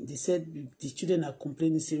anything. They said the children are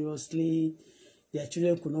complaining seriously. Their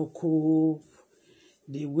children could not cope.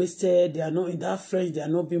 They wasted. They are not in that French. They are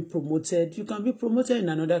not being promoted. You can be promoted in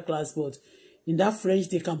another class, but in that French,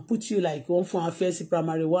 they can put you like one for a first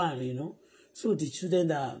primary one, you know. So their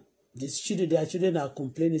children are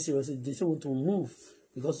complaining seriously. They don't want to move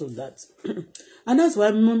because of that. And that's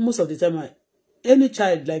why most of the time, any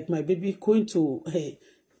child like my baby going to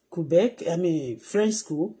Quebec, French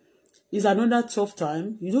school, is another tough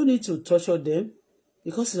time. You don't need to torture them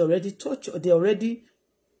because it's already torture. They already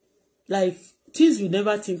like things you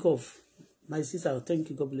never think of. My sister, thank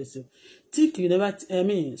you, God bless you.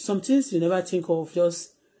 Some things you never think of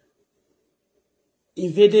just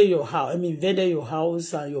invaded your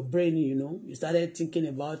house and your brain, you know. You started thinking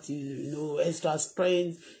about it, you know, extra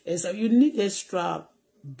strength, you need extra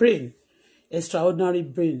brain, extraordinary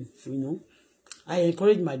brain, you know. I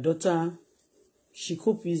encourage my daughter, she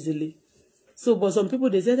cope easily. So, but some people,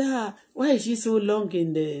 they said, why is she so long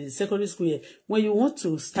in the secondary school year? When you want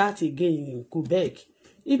to start again in Quebec,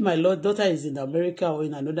 if my daughter is in America or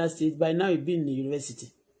in another state, by now you'll be in the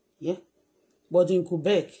university. Yeah. But in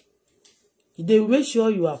Quebec, they will make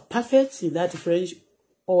sure you are perfect in that French,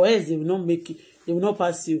 or else they will not make it, they will not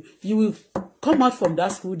pass you. You will come out from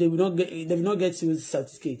that school, they will not get you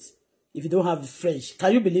certificates if you don't have French.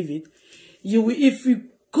 Can you believe it? You will, if you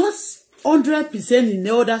got 100% in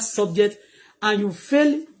the other subject and you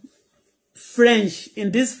fail French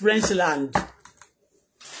in this French land,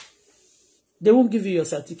 they won't give you your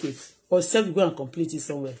certificate, or except you go and complete it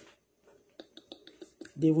somewhere.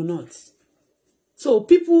 They will not. So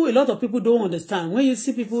a lot of people don't understand. When you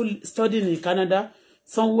see people studying in Canada,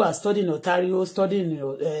 some who are studying in Ontario, studying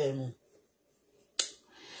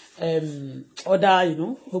other, you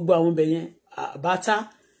know, Bata,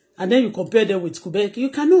 and then you compare them with Quebec, you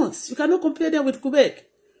cannot compare them with Quebec.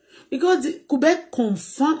 Because Quebec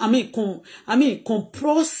compulsory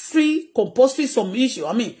some issue.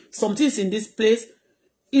 Some things in this place,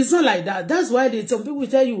 it's not like that. That's why some people will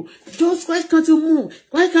tell you, just why can't you move?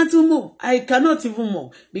 Why can't you move? I cannot even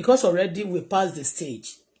move because already we passed the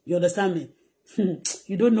stage. You understand me?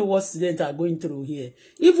 You don't know what students are going through here.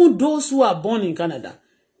 Even those who are born in Canada,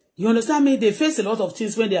 you understand me? They face a lot of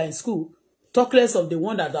things when they are in school. Talk less of the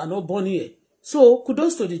one that are not born here. So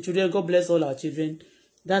kudos to the children. God bless all our children.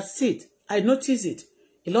 That's it. I notice it.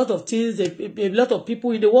 A lot of things, a lot of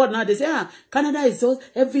people in the world now, they say, Canada is so,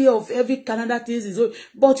 every Canada things is so.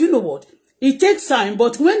 But you know what? It takes time,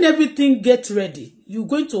 but when everything gets ready, you're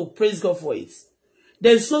going to praise God for it.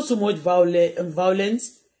 There's so much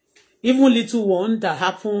violence, even little one that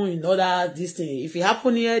happen in other this thing. If it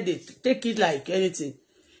happen here, they take it like anything.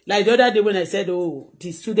 Like the other day when I said,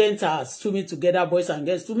 the students are swimming together, boys and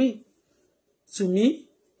girls, to me,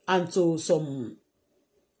 and to some,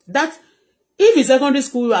 that, if in secondary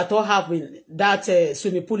school at all having that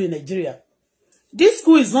swimming pool in Nigeria, this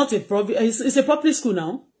school is not a it's a public school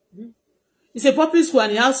now. It's a public school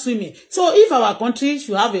and it has swimming. So if our country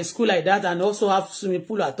should have a school like that and also have swimming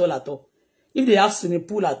pool at all, if they have swimming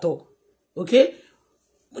pool at all, okay,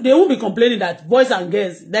 they won't be complaining that boys and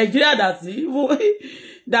girls, Nigeria,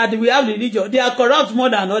 that we have religion, they are corrupt more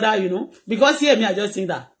than other, you know. Because here, I just think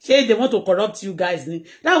that, they want to corrupt you guys.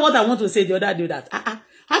 That's what I want to say the other day, that,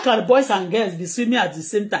 how can boys and girls be swimming at the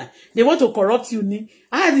same time? They want to corrupt you.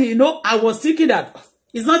 I was thinking that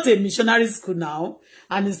it's not a missionary school now,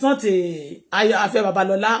 and it's not a Afe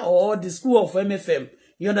Babalola or the school of MFM.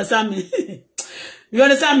 You understand me? You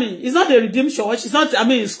understand me? It's not a redeemed church. It's not,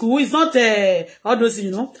 school. It's not all those,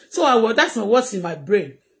 you know. So that's not what's in my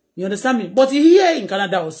brain. You understand me? But here in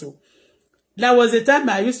Canada also, there was a time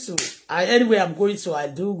I used to, anywhere I'm going to, I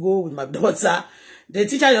do go with my daughter. The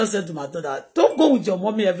teacher just said to my daughter, don't go with your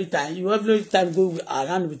mommy every time. You every time go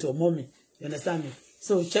around with your mommy. You understand me?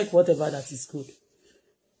 So check whatever that is good.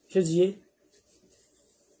 Should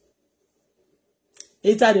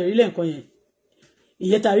Eta de rile nkan yen.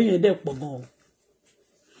 Iyeta ri yen de pọ̀ gan.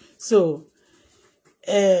 So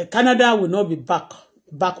Canada will not be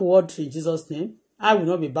backward in Jesus' name. I will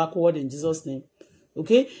not be backward in Jesus' name.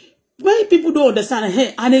 Okay? When people don't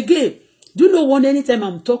understand, and again, do you know one anytime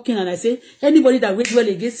I'm talking and I say, anybody that wage well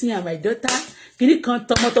against me and my daughter, do you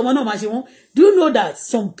know that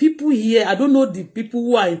some people here, I don't know the people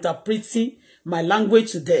who are interpreting my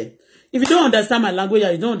language to them. If you don't understand my language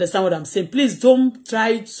and you don't understand what I'm saying, please don't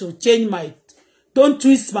try to don't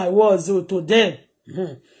twist my words to them.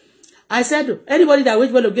 I said, anybody that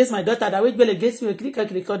wage well against my daughter, that wage well against me,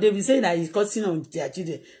 they be saying that he's cursing on their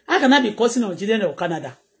children. How can I be cursing on children of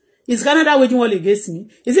Canada? Is Canada waging war against me?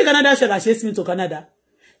 Is it Canada that chased me to Canada?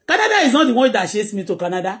 Canada is not the one that chased me to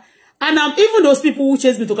Canada. And even those people who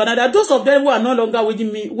chased me to Canada, those of them who are no longer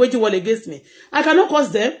waging war against me, I cannot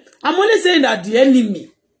cause them. I'm only saying that the enemy,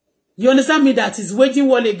 you understand me, that is waging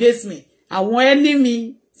war against me. Àwọn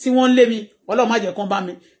enemy, tí wọ́n lé mi, Ọlọ́run má jẹ́ kán bá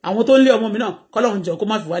mi. Àwọn tó ń lé ọmọ mi náà, k'Ọlọ́run jọ̀ọ́ kó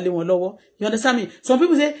má fi wá lé wọn lọ́wọ́. You understand me? Some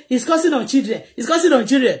people say, it's causing on children. It's causing on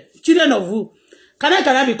children. Children of who? Can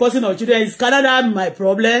I be causing on children? Is Canada my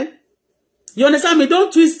problem? You understand me?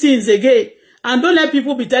 Don't twist things again. And don't let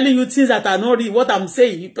people be telling you things that are not really what I'm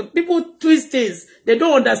saying. People twist things. They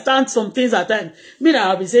don't understand some things at times. Me,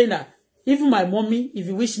 I'll be saying that. Even my mommy, if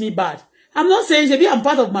you wish me bad, I'm not saying, maybe I'm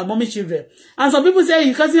part of my mommy's children. And some people say,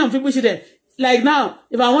 you're causing on people's children. Like now,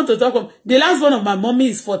 if I want to talk about, the last one of my mommy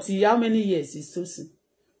is 40. How many years is Tosin?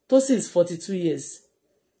 Tosin is 42 years.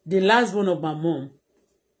 The last one of my mom.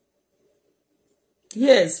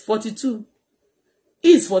 Yes, 42.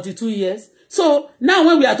 Is 42 years. So now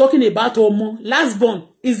when we are talking about Omo, last born,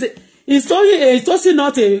 is Tosin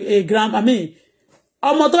not a grand, I mean,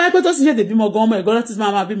 ọmọ tó wá pé Tosin ṣe bímọ gan ọmọ ẹ̀gbọ́n tí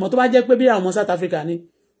máa bímọ tó bá jẹ́ pé bí àwọn South Africa ní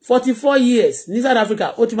 44 years ní South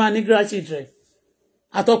Africa ó ti máa ní grandchildren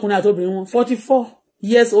àtọkùnrin àtobìnrin wọn 44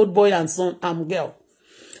 years old boy and son and girl.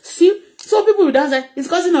 See, so people will dance like it's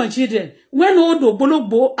causing on children. When old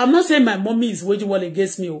ogbologbo, I'm not saying my mommy is waging war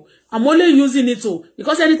against me. I'm only using it to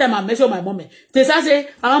because anytime I measure my mommy, they say,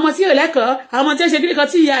 "I'm not here like her. I'm not here shaking the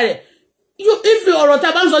tea." You, if you're a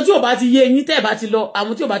taban so tí ó bá ti yé yín tẹ́ bá ti lọ,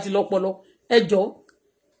 àwọn tí ó bá ti lọ pọlọ, ẹ jọ̀ọ́.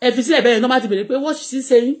 Ẹ fi sílẹ̀ bẹ́ẹ̀ no matter be what she's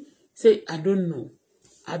saying. Say, I don't know.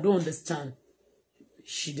 I don't understand.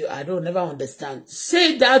 I don't never understand.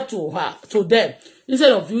 Say that to her, to them,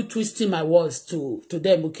 instead of you twisting my words to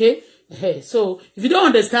them, okay? Hey, so if you don't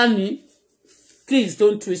understand me, please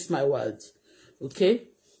don't twist my words, okay?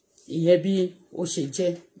 Iyebi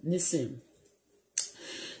osheje, listen.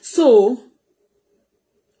 So,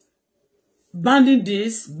 banding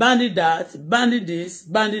this, banding that, banding this,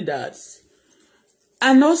 banding that,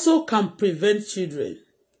 and also can prevent children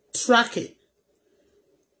tracking.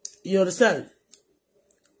 You understand?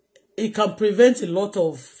 It can prevent a lot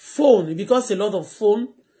of phone because a lot of phone,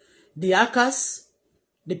 the hackers,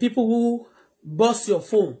 the people who bust your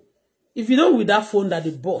phone. If you know with that phone that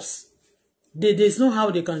they bust, there's no how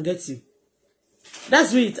they can get you.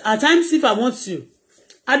 That's it. At times, if I want to,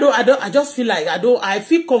 I just feel like I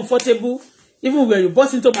feel comfortable even when you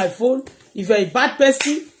bust into my phone. If you're a bad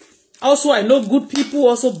person, also I know good people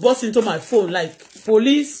also bust into my phone, like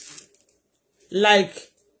police, like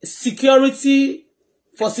security,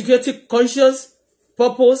 for security conscious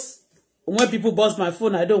purpose. When people bust my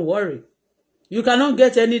phone, I don't worry. You cannot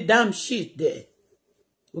get any damn shit there.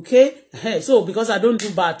 Okay? So, because I don't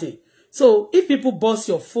do bad thing. So, if people bust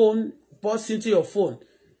your phone, bust into your phone,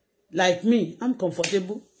 like me, I'm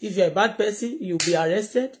comfortable. If you're a bad person, you'll be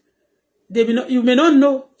arrested. You may not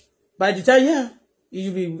know. By the time,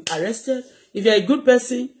 you'll be arrested. If you're a good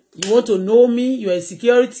person, you want to know me, you're a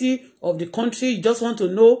security of the country, you just want to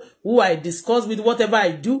know who I discuss with, whatever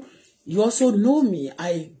I do, you also know me.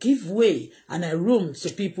 I give way and I room to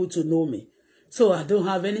people to know me. So I don't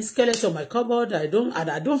have any skeleton on my cupboard. I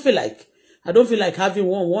don't feel like having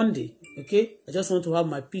one day. Okay? I just want to have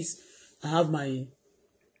my peace. I have my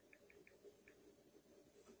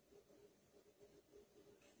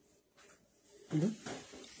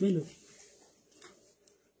Milo.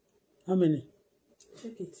 How many?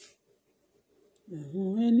 Check it.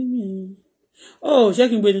 Enemy. Oh,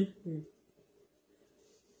 checking with him.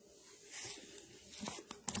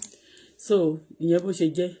 So, ìyẹn bó ṣe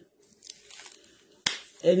jẹ́.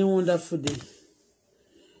 Any wonderful day.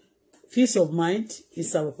 Peace of mind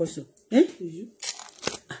is our question. Eh?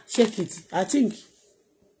 Check it. I think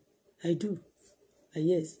I do.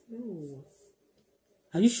 Yes. No.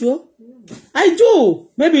 Are you sure? No. I do.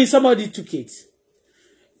 Maybe somebody took it.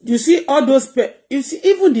 You see all those, you see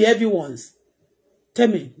even the heavy ones. Tell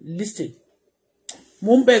me, listen.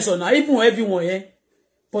 Mon person, even heavy one, eh?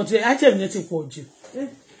 But I tell you nothing for you.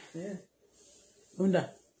 Yeah. Wonder.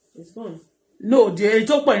 It's gone. No, the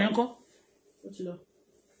talk by uncle. What you know?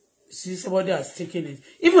 See, somebody has taken it.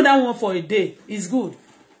 Even that one for a day is good.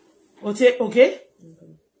 Okay?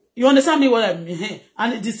 You understand me what I mean?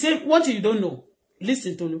 And the same, what you don't know,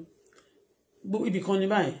 listen to me. But we become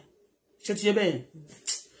by. Shut your bed.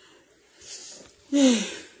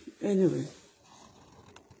 Anyway.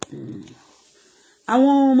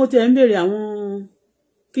 Àwọn mo tẹ̀ ń bèrè àwọn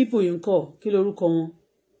people yìí ń kọ́ kí lorúkọ wọn.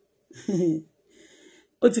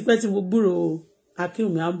 Ó ti pẹ́ tí mo gbúrò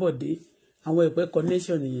Akínwùmí Ambode àwọn Ìpẹ́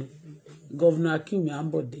connection nìyẹn. Governor Akínwùmí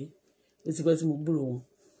Ambode. Ó ti pẹ́ tí mo gbúrò wọn.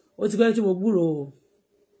 Ó ti pẹ́ tí mo gbúrò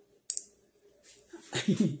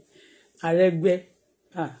Àrẹ́gbẹ́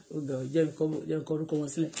ó ga ọ jẹ́ nǹkan orúkọ wọn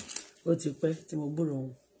sílẹ̀ ó ti pẹ́ tí mo gbúrò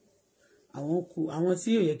wọn àwọn tí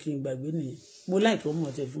yóò yẹ kí n gbàgbé nìyẹn mo láìpẹ́ wọn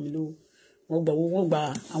mọ̀ tẹ̀ fún mi lówó wọ́n gba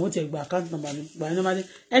àwọn tẹ̀ gba account number mi gba ẹni bá dé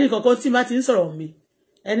ẹnì kankan tí bá ti ń sọ̀rọ̀ mi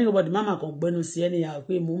ẹnì kan bọ̀dì máma kan gbẹ́nu sí ẹni yà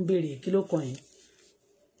pé mò ń béèrè kí ló kàn yín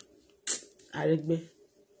Àrẹ́gbẹ́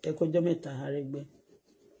ẹ̀kọ́jọ́ mẹ́ta Àrẹ́gbẹ́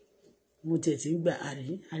mo tiẹ̀ ti ń gbà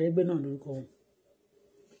Àrẹ́gbẹ́ náà lórúkọ wọn.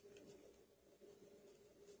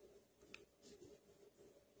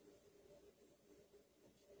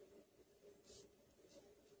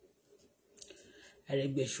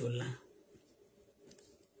 Arẹ́gbẹ́ṣọlá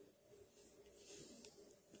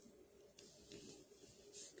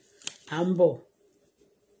à ń bọ̀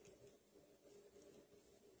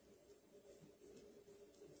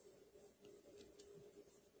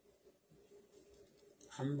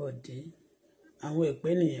dé àwọn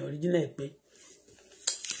ẹ̀pẹ́ nìyẹn original ẹ̀pẹ́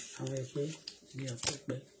àwọn ẹ̀pẹ́ ní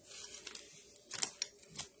ọ̀pẹ́.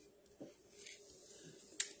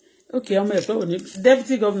 Okay, ọmọ ẹ̀pẹ́ òní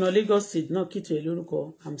deputy governor Lagos State náà kìtù ẹ̀ lórúkọ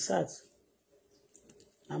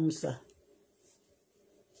Amusa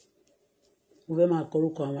mo fẹ́ máa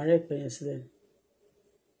kọrúkọ àwọn ará ẹ̀pẹ́ yẹn sílẹ̀ ni.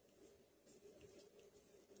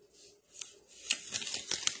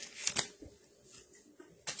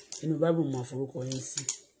 inú bábù máa forúkọ yín sí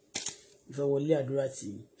ìfẹ́ wọlé àdúrà tì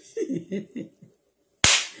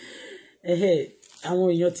í àwọn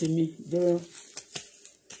èèyàn ti mi dúró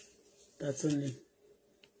tàtún ni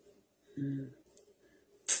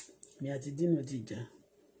mi àti dínà ti jà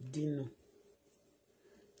dínà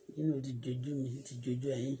ti jojú mi ti jojú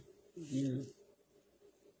ẹ̀yìn dínà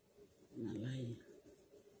màláyé.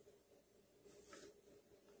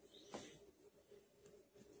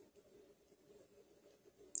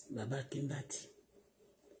 Bàbá Kimbati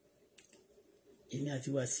èmi àti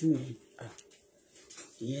Wàsíù yẹn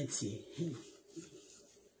ìyẹn tí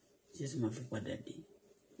Jésù máa fi padà dé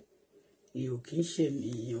èèyàn kì í ṣe mi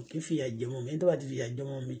èèyàn kì í fìyà jẹ ọmọ mi tó bá ti fìyà jẹ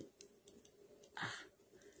ọmọ mi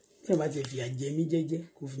tí wọ́n bá ti fìyà jẹ mí jẹ́jẹ́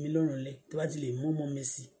kò fi mí lọ́rùn lẹ̀ tó bá ti lè mú ọmọ mi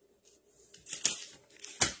sí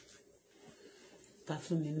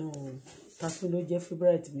tátún ló jẹ́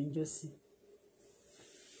favourite mi jọ sí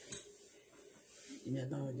èmi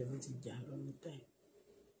àtàwọn ìjọba ti jà lọ́nà táì.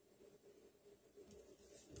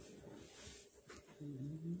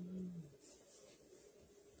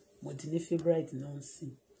 Mo ti ní favourite náà sí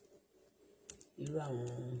irú àwọn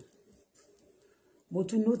mo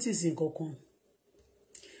tún notice nǹkan kan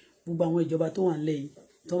gbogbo àwọn ìjọba tó wà nílẹ̀ yìí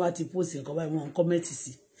tó bá ti post nǹkan báyìí wọ́n kọ́mẹ́ǹtì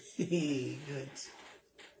sí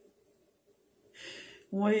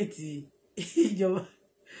wọ́n ètì ìjọba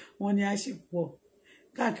wọ́n ní àṣepọ̀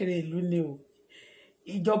káàkiri ìlú ni o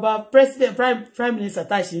ìjọba president prime minister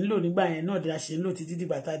tá a ṣe ń lò nígbà yẹn náà dá ṣe ń lò títí di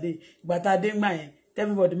gbàtàdé ńgbà yẹn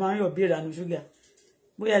everybody máa ń yọ̀ bí ìrànú ṣúgà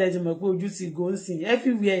bóyá ẹ ti mọ̀ pé ojú ti go ń sìn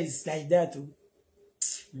everywhere is like that o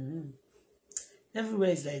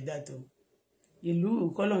everywhere is like that o ìlú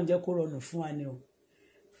kọ́lọ́n jẹ́ kó rọrùn fún wa ni o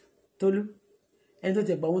Tolú ẹni tó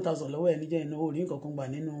ti gba 1,000 lọ́wọ́ ẹ̀ níjẹ́ iná orí nǹkan kan gbà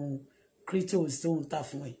nínú cryptos tó ń tà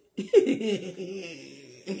fún ẹ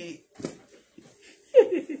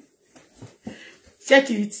check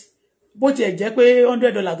it bó tiẹ̀ jẹ́ pé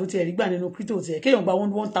 $100 tó tiẹ̀ rí gbà nínú cryptos ẹ̀ kéèyàn gba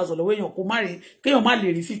 1,000 lọ́wọ́ èèyàn kéèyàn má lè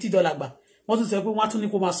rí $50 gbà wọ́n tún sọ pé wọ́n á tún ní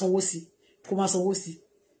kó máa sanwó sí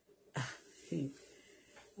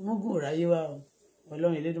wọ́n gùn ráyé wa o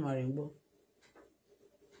Ọlọ́run Elédùmarè ń gbọ́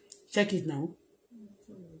check it now.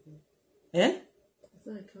 Eh?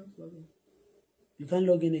 I can't log in. You can't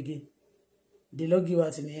log in again. They log you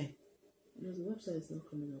out in here. No, the website is not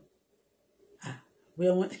coming up.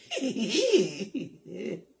 Where one?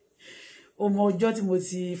 Ọmọ ọjọ́ tí mo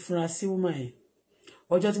ti fúnra sí woman yẹn.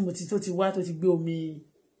 Ọjọ́ tí mo ti tó ti wá tó ti gbé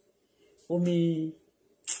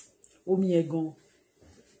omi yẹn gan.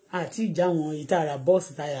 Àti ìjà wọn ìtara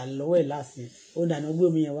bọ́ọ̀sì táyà lọ́wọ́ ẹ̀ láàsì. Ó dànù gbé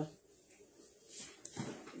omi yẹn wá.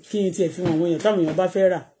 Kí n tiẹ̀ fi wọn àwọn èèyàn táwọn èèyàn bá fẹ́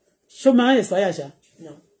rà. Ṣó máa ń expire ṣá?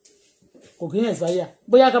 No. Kò kí ń expire.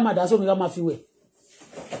 Bóyá ká máa dá sómi ká máa fi wẹ̀.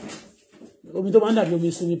 Omi tó máa ń dàbí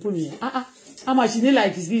omi sunmi pool yẹn. How much you need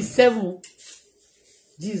like it's been 7.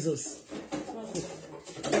 Jesus.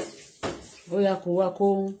 Bóyá kó wá kó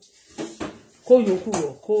yòókù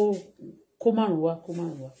wọ̀ kó márùn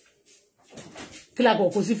wá. Kí la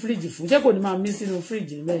kò sí fíríjì fún? Ṣé kò ní máa mí sínú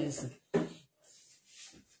fíríjì ní bẹ́ẹ̀ sìn?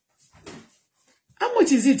 How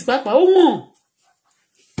much is it, Papa? Ó wọ́n.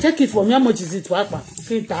 Check it for me. How much is it, Papa?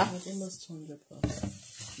 Filter. Almost 200 plus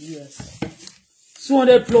US.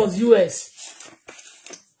 200 plus US.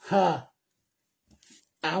 Ha.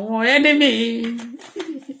 Àwọn enemy.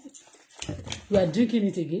 You are drinking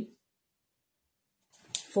it again?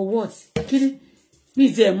 For what? Kini? bí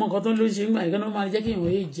ti ẹ̀ mọ nǹkan tó ń ló ṣe ń gbà yìí kan náà máa jẹ́ kí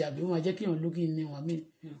èèyàn èjì àbí máa jẹ́ kí èèyàn lókè ní wọn mí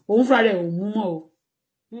òun fúnra rẹ̀ ò mú mọ́ o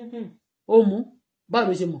ó mú báwo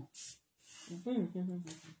ló ṣe mọ̀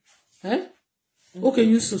okay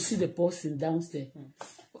you to see the person downstairs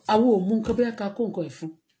àwọn ò mú nǹkan bóyá ká kó nǹkan ẹ̀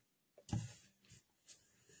fún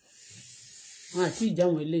wọn àti ìjà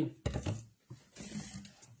wọn eléyìí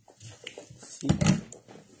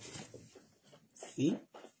sí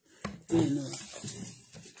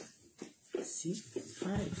sí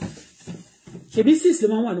 5 ṣebí 6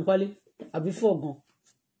 ló máa ń wà ní pálí àbí 4 gan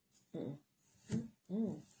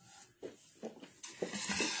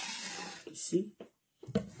sí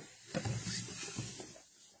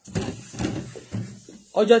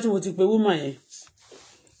ọjọ́ tí mo ti pe woman yẹn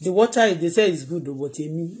the water they say is good but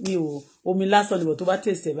èmi mi ò omi lásán ni but tó bá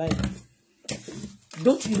taste báyìí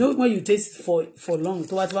don't you know when you taste for long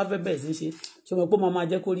tó bá fẹ́ bẹ̀rẹ̀ sí ṣe ṣe mọ̀ pé mo máa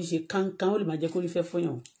jẹ́ kó rí ṣe kánkán ó lè máa jẹ́ kó rí fẹ́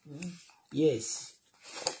fọyàn yes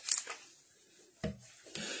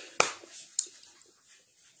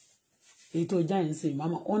èyí tó já yẹn sìn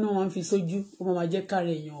màmá wọn náà wọn fi sójú ó máa jẹ́ kára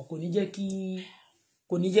èèyàn kò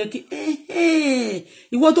ní jẹ́ kí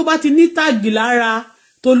ìwọ tó bá ti ní táàgì lára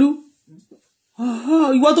Tolú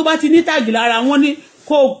ìwọ tó bá ti ní táàgì lára wọn ní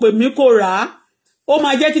kó o pè mí kó rà á ó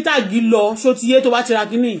máa jẹ́ kí táàgì lọ ṣó ti yé tó bá ti ra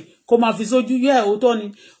kínní kó máa fi sójú yẹ òótọ́ ni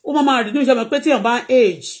ó máa rí ní ìṣẹ́ mi pé tíyàn bá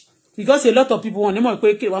age because a lot of people wọn ní mọ̀ pé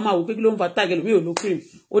kí wọ́n máa wò pé kí ló ń fa táàgì lómi ò lo cream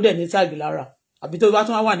ó dẹ̀ ní táàgì lára àbí tó bá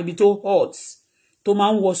tún wà níbi tó hot tó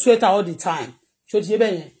máa ń wọ sweater all the time ṣó ti yé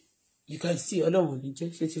bẹ́ẹ̀ yẹn you can see ọlọ́run ní jẹ́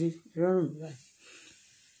ṣe ti rí rọrùn báyìí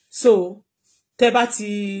so tẹ́ bá ti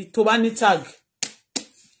tó bá ní tag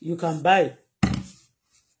you can buy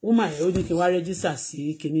woman yẹn ó ní kí n wá register sí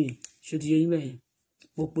kinní ṣó ti yé yín bẹ́ẹ̀ yẹn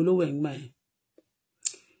mo polówó ẹ̀ ń gbà yẹn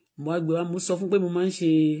mo wá gbé wa mo sọ fún pé mo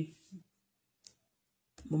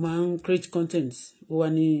máa ń create content ó wá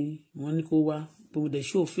ní wọ́n ní kó wá pé mo dẹ̀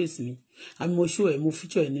show face mi àmì mo show ẹ̀ mo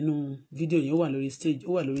feature ẹ̀ nínú fídíò yẹn ó wà lórí stage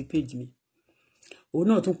ó wà lórí page mi òun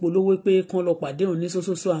náà tún polówó pé kán lọ pàdé òun ní so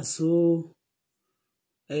and so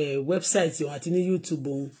website òun àti ní YouTube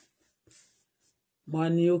òun mo á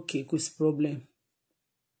ní okay kò sí problem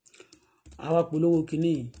àwa polówó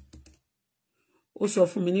kìíní ó sọ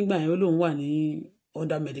fún mi nígbà yẹn ó lóun wà ní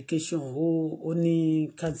under medication ó ní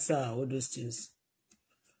cancer all those things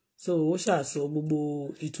so ó ṣàṣọ gbogbo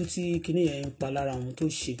ìtú tí kinní yẹn ń pa lára àwọn tó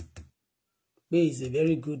ṣe pé is a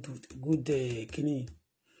very good kinní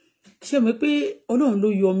ṣé mo pé ọlọ́run ló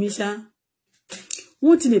yọ mí ṣá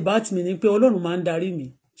one thing about me ni pé ọlọ́run máa ń darí mi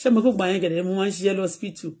ṣé mo kó gba yẹn gẹ̀dẹ̀ mo máa ń ṣiṣẹ́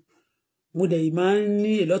lọ́sípítù mo dẹ̀ máa ń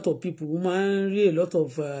ní a lot of people mo máa ń rí a lot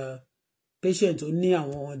of patient tó ní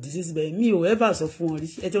àwọn disease bẹ́ẹ̀ mi ò ever sọ fún wọn rí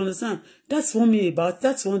ẹ ti understand that's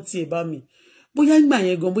one thing about me bóyá ń gbà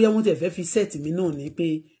yẹn gan bóyá wọ́n tẹ̀ fẹ́ fi set mi náà ni pé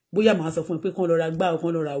bóyá màá sọ fún ẹ pé kán lọ ra gbá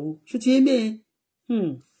kán lọ ra wo ṣó ti yé mẹ́ẹ̀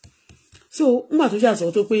so nígbà tó ṣàṣọ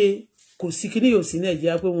tó pé kò sí kíní yóò sí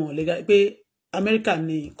nàìjíríà pé wọn ò lè pé America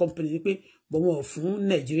ní company ni pé bọ̀ wọn ò fún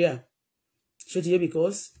nàìjíríà ṣó ti yé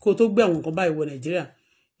because kó tó gbé àwọn nǹkan báyìí wọ nàìjíríà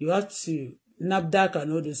you have to NAFDAC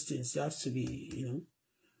and all those things you have to be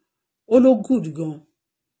ó ló good gan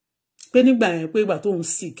pé nígbà yẹn pé ìgbà tó ń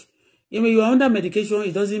sick when you are under medication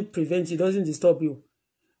it doesn't disturb you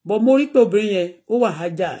but mo rí pé obìnrin yẹn ó wà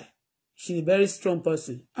agile she is a very strong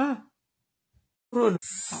person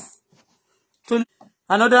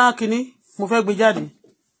another kini mo fẹ́ gbé jáde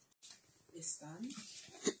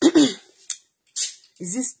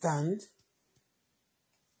is it stand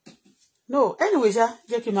no anyway ṣá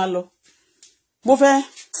jẹ́ kí n máa lọ mo fẹ́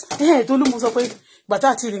Tolú mo sọ pé gbàtà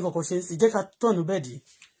àti ìrìn kọ̀ọ̀kan ṣe ń sì jẹ́ ká tọ̀nù bẹ́ẹ̀dì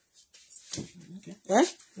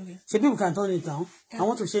ṣe people can turn it down I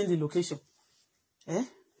want to change the location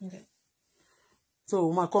okay. So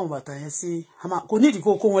o máa kọ́ ọ̀n bàtà yẹn sí kò ní ìdí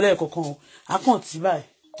kó kó wọn lẹ́ẹ̀kọ̀ọ̀kan o àkàn tí báyìí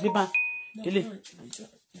bíbá délé.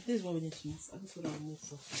 This is what we need to move. This is what I'll move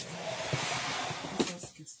for.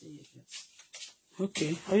 Can stay here.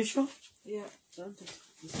 Okay, are you sure? Yeah, don't take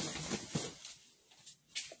this one.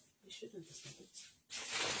 You shouldn't disturb it.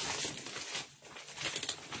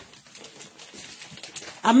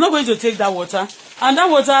 I'm not going to take that water. And that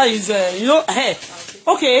water is, hey,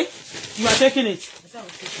 okay, you are taking it.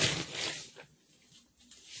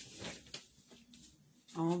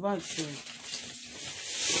 I'm about to.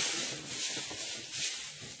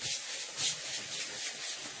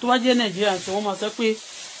 Tó bá jẹ́ Nigeria so wọ́n máa sọ pé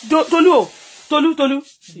Tolu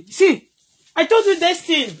see I told you this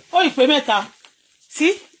thing ìpè mẹ́ta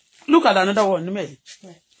see look at another one ní mẹ́rin.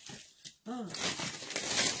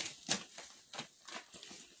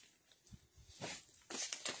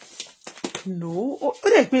 No ó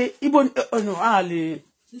dẹ̀ pé ibo no a lè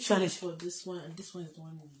challenge for this one and this one is the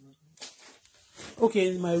one Okay,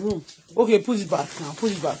 in my room. Okay, put it back now.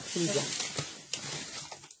 Put it back. Put it back.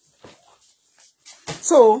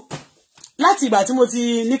 So, láti ìgbà tí mo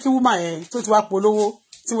ti ní kí woman yẹn tó ti wá polówó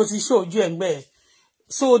tí mo ti show ojú ẹ̀ ń gbẹ̀.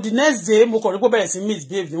 So the next day mo kàn rí pé bẹ̀rẹ̀ sí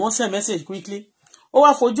misbehave ni wọ́n send message quickly. Ó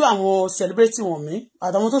wá fojú àwọn celebrity wọn mi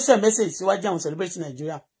àtàwọn tó send message síwájú àwọn celebrity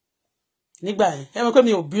Nigeria. Nígbà yẹn ẹ mọ̀ pé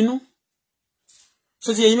mi ò bínú.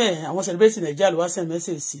 So ti yé yín mẹ́rin àwọn celebrity Nigeria ló wá send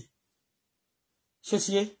message sí. So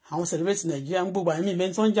ti yé àwọn celebrity Nigeria ń gbogbo àmì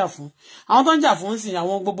mẹ́rin tó ń jà fún. Àwọn tó ń jà fún sìn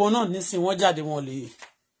àwọn gbogbo náà nísìn wọ́n jáde wọn lè.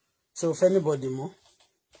 So if anybody mọ́.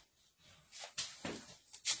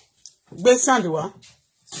 Gbé stand wá.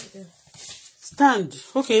 Stand.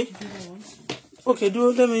 Okay. Okay,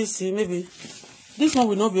 let me see. Maybe this one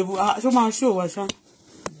will not be able. Show my show, Washa.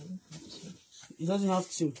 It doesn't have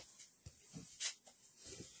to.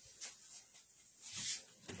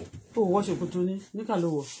 Oh, what's your opportunity? Make a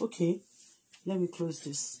lower. Okay. Let me close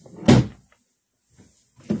this.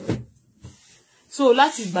 So,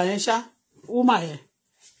 láti ìgbà yẹn ṣá, woman yẹn.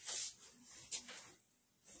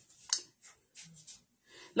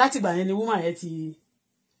 Láti ìgbà yẹn ni woman yẹn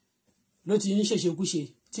ló ti ń ṣèṣekúṣe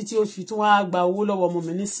títí ó fi tún wá gba owó lọ́wọ́ ọmọ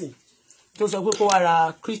mi nísìn tó sọ pé kó wá ra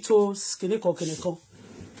cryptos kìnìkan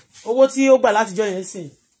owó tí ó gbà látijọ́ yẹn sìn.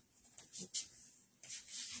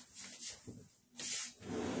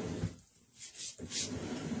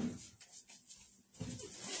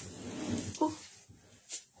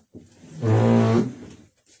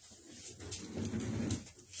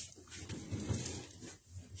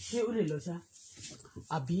 Ṣé ó lè lọ ṣá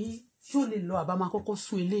àbí ṣé ó lè lọ àbá máa kọ́kọ́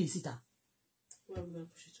sún eléyìí síta.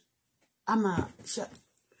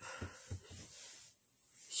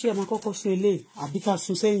 Ṣé ẹ máa kọ́kọ́ sún eléyìí àbí ká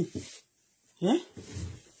sún sẹ́yìn?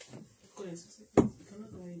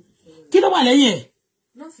 Kí ló wà lẹ́yìn ẹ̀?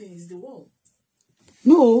 Nothing is the wall.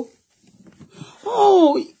 No.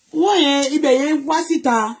 Oh, wọ́n yẹn ibẹ̀ yẹn wá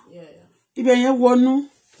síta. Ibẹ̀ yẹn wọnú.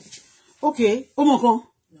 Okay, ó mọ̀ kan.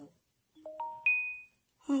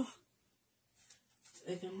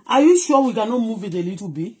 Are you sure we cannot move it a little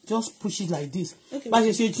bit? Just push it like this. Okay. But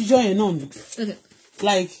you say you know. Okay.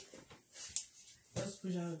 Like. Just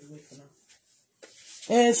push out of the way for now.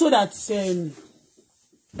 So that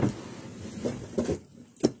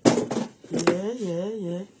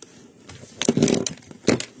yeah.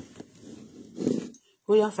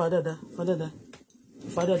 Oh yeah, father da. Father.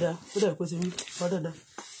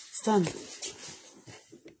 Stand.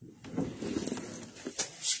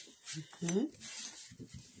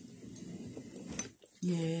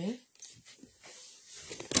 Yeah.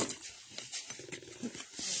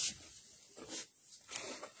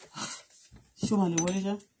 Show me the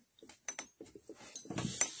way,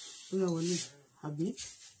 Abi.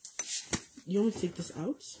 You want to take this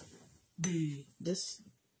out? This?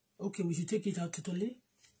 Okay, we should take it out totally.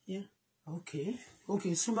 Yeah. Okay.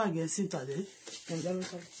 Somebody gets it there. And then we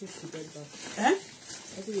have to push the bed back. I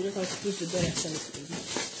think we just have to push the bed aside.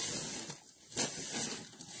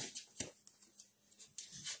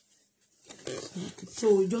 So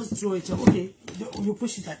just draw it up. Okay. You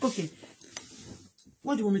push it like, okay.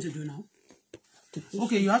 What do you want me to do now?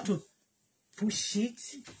 Okay, you have to push it.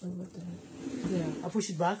 Yeah. I push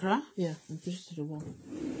it back, huh? Yeah, and push it to the wall.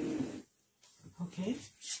 Okay.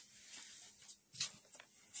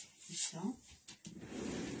 Push down.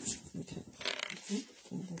 Okay.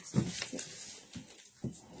 And that's it.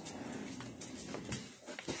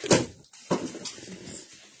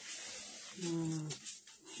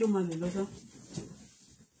 Show me the letter.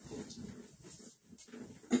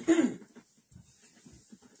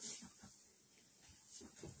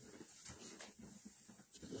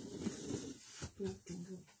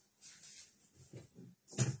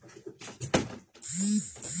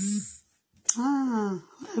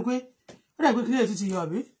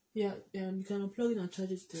 Yeah, you can unplug it and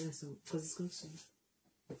charge it to the rest because it's going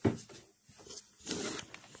to.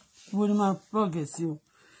 What am I progress you?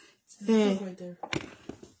 Right there.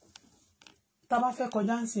 Tá bá fẹ́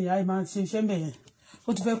kọjá ńsìn ya máa ṣe iṣẹ́ ńbẹ̀ yẹn. Ó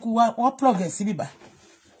ti fẹ́ kú wá progress sí bíbá.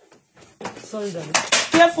 Sorry darling.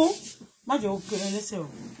 Careful. Má jẹ́ ó kéré lẹ́sẹ̀ o.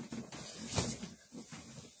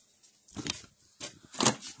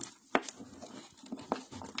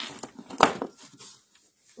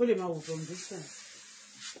 Ó lè máa wò from this side.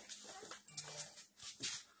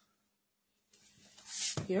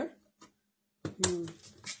 Here?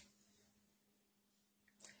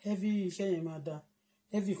 Heavy iṣẹ́ yẹn máa da.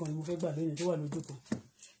 Heavy kan ni mo fẹ́ gbà lónìí tó wà lójú kan.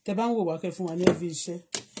 Tẹ́ bá ń wò wá kẹ́ fún wa ní heavy iṣẹ́.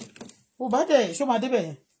 Ó bá dẹ̀ ṣó máa débẹ̀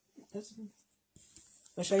yẹn.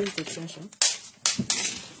 I'll show you the extension.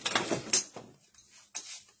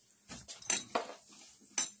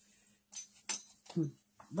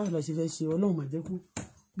 Báwo la ṣe fẹ́ ṣe Ọlọ́run mà jẹ́ kú.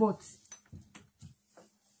 But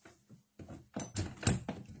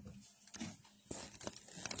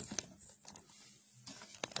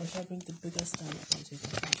I shall bring the biggest stand.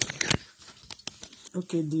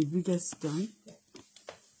 Okay, the biggest stand. Yeah.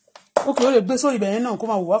 Okay, well, the sorry, but now come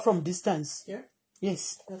over from distance. Here?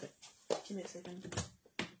 Yes. Okay. Give me a second.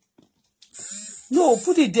 No,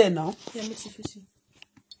 put it there now. Yeah, me too.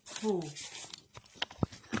 Oh.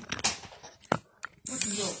 What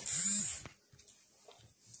is up?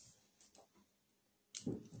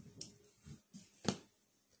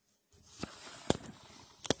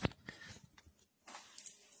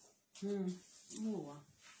 Oh.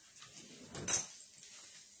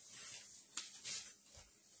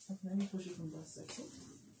 Let me push it from that side.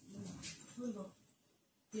 Hold on.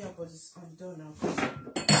 Yeah, but I'm done now.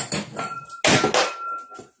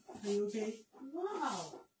 Are you okay?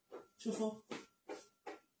 Wow. Chauffeur.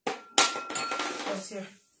 What's here?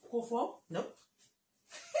 Kofo? Nope.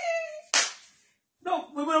 No,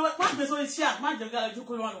 what the so is sharp? Man, the guy you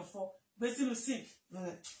could run for. But still sink.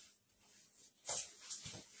 Okay.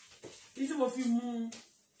 This is what you move.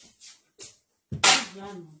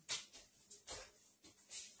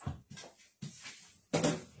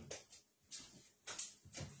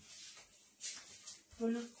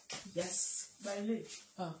 Yes. By leg.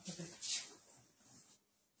 Oh, okay.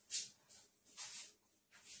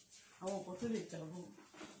 I won't go to the table.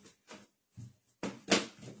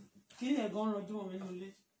 Kí ni ẹ̀gán rọjú wọn nínú ilé?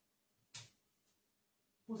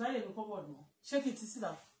 Kò sáyè ló kọ́bọ̀ nù. Ṣé kì í ti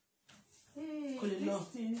sílà? Kò lè lọ.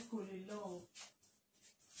 Kò lè lọ.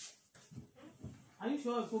 Are you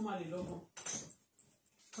sure kó máa lè lọ gan?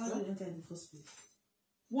 How did you enter in the first place?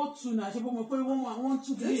 Wọ́n tú náà ṣe bó mọ̀ pé wọ́n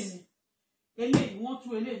tú kílè ni. Eléyìí wọ́n tú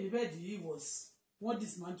eléyìí bẹ́ẹ̀ dì í was wọ́n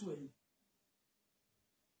dismantle ẹ̀ ni.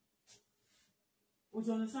 O ti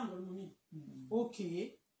understand what I mean?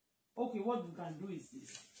 Okay, what you can do is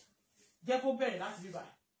this. Jẹ́ kó bẹ̀rẹ̀ láti bíbá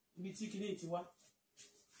ibi tí kìíní ti wá.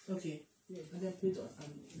 Okay. Yeah. And then put it on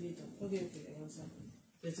and lay it on. Okay, I understand.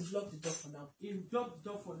 Let's block the door for now. You block the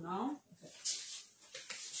door for now. Okay.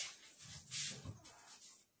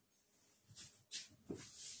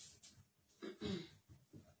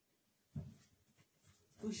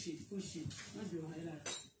 Push it. Not be on like that.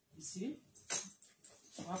 You see?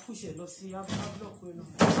 I'll push it. Let's see. I'll block it now.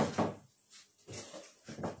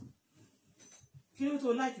 Kí ló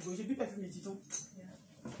tó like it? Go. You be perfume it, yeah.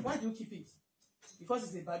 Why do you keep it? Because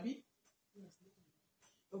it's a baby? Yes.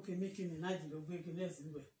 Okay, make him a nice little break in this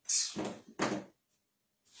anyway. I'm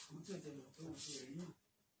going to tell you what I'm saying.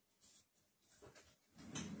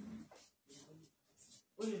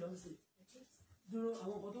 Ó lè lọ sí. Dúró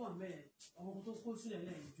àwọn ọkọ̀ tó wà mẹ́rin, àwọn ọkọ̀ tó kó sílẹ̀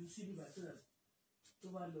lẹ́yìn ju sí bíbá tó rà tó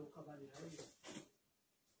bá lọ kábàlẹ̀ ráyè.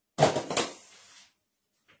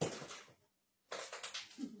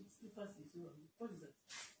 What is that?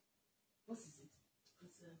 What is it?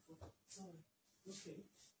 It's sorry. Okay.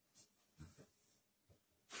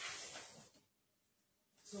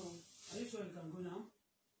 So, are you sure you can go now?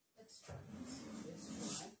 Let's try. Let's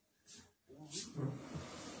try. One.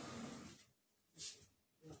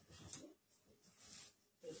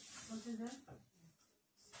 Something there?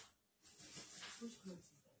 Which clothes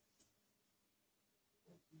is that?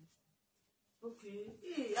 Okay.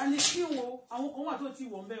 Hey, and it's you. I want to see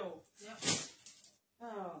one bell. Yeah.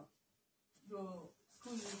 Your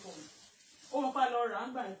school uniform. Oh, my Lord,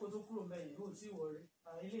 I'm going to go to Kuro Bay. Who see worry? I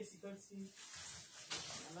lay secrecy.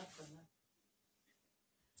 I like that.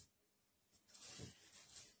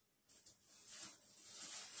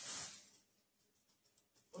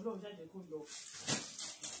 Ọlọ́run jáde kó lọ.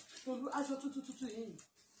 Tolu aṣọ tuntun yìí.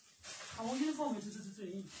 Àwọn uniform tuntun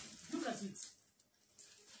yìí. Look at it.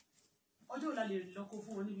 Ọjọ́ ọ̀la lè lọ kó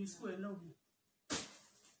fún wọn níbi school ẹ̀ náà.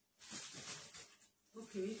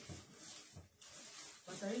 Okay.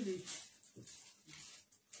 But I did.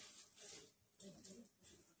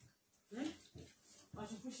 I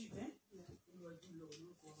should push it, eh?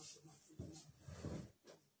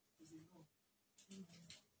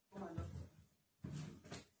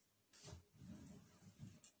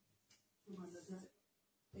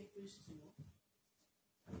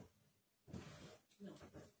 No.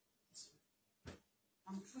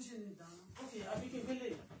 I'm pushing it down. Okay, I'll be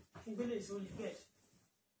Kimbele is only bed.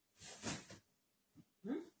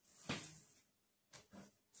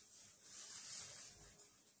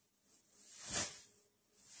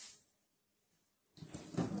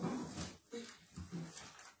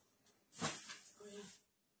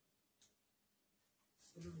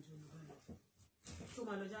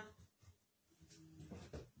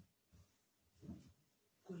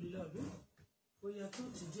 Kò lè lọ bí ó yẹ tó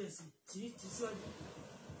ti díẹ̀ sí ti síwájú.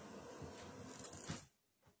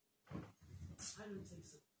 I don't think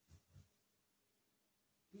so.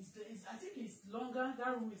 I think it's longer.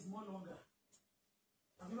 That room is more longer.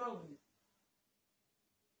 Have you ever won it?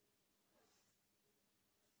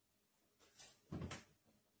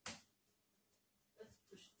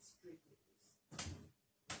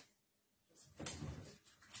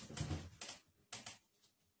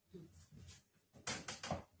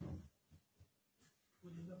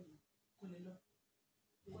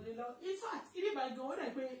 In fact, even by the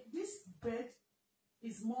way, this bed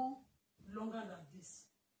is more longer than this.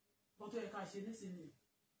 But you can't see this in it.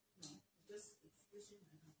 No, just it's pushing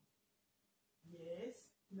my hand. Yes.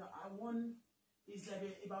 No, I want is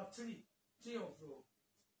like about three of them.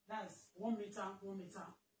 That's 1 meter, 1 meter.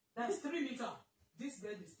 That's 3 meters. This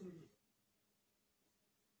bed is 3 meters.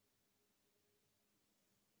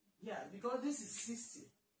 Yeah, because this is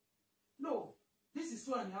 60. No, this is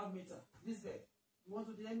 2.5 meters. This bed. You want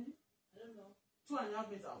to tell me? I don't know. 2.5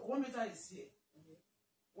 meters. 1 meter is here. Okay.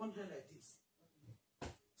 One hand like this.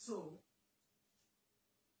 Okay. So,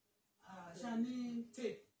 Shani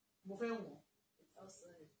tape. It's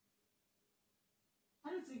outside. I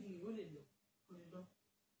don't think you will know.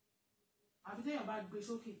 Àfi téèyàn bá gbé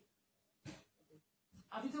sókè.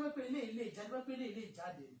 Àfi tó wẹ́ pé ilé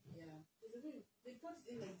jáde. Yeah. They put it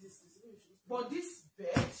in like this. But this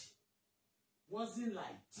bed wasn't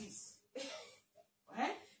like this.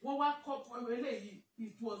 Eh? When we cut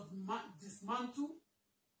it was dismantled.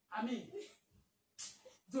 I mean,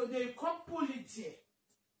 so they couple it here.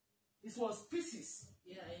 It was pieces.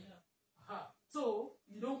 Yeah, I know. So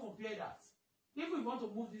you don't compare that. If we want to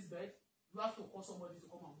move this bed, you have to call somebody to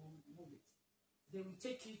come and move it. They will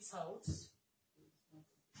take it out.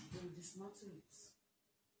 They will dismantle it.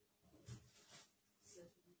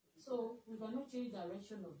 So we cannot change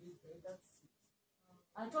direction of this bed. That's it.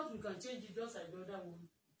 I thought we can change it just like the other one.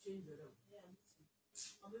 Change the other one. Yeah,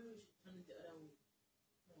 or maybe we should turn it the other way.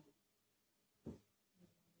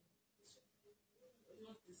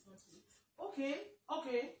 Not dismantle it. Okay.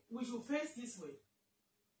 We should face this way.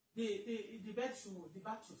 The bed should, the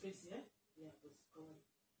back should face here. Yeah, but cover it.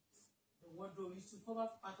 The wardrobe is to cover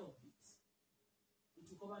part of it. It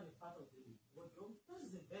will cover the part of the wardrobe. That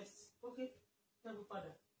is the best. Okay. Tell me,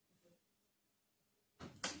 Father.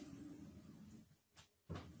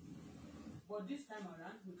 But this time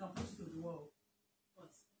around, we can push it to the wall.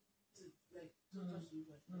 What? Don't touch you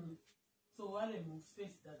guys. So while I move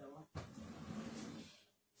space that one.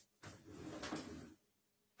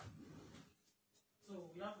 So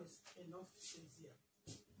we have enough space here.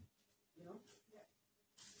 You know? Yeah.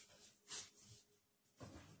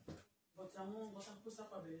 But I'm going to put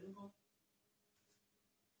up a very long.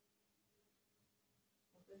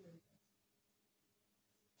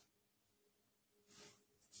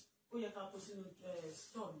 Ó yẹ ká kó sínú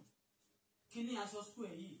store mi kí ní aṣọ school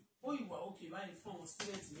ẹ̀ yìí ó ìwà òkè báyìí fún àwọn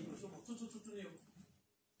students mi ní òṣogbo tútútútú ní o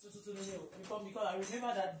because I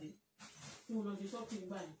remember that day tí mo lọ ṣe shopping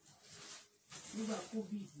báyìí nígbà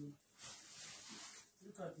COVID ni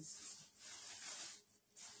look at this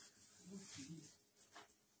look at this.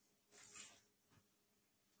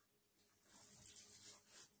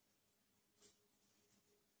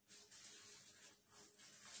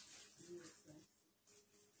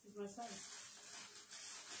 My size.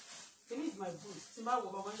 This is my boot. See my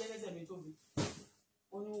work. I'm going to get them to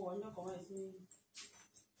only one. You're coming to me.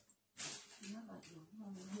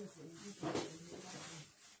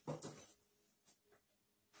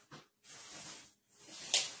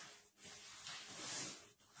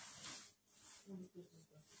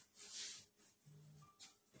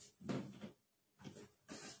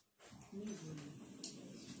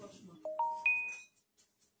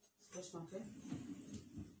 Scotch mark, eh?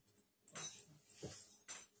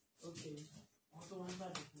 Okay. Also one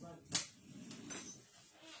bag.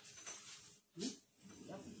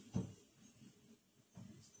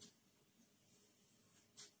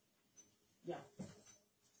 Yeah.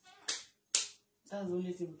 That's the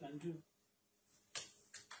only thing we can do.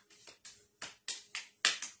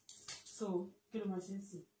 So, kill my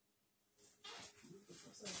sense.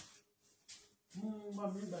 Move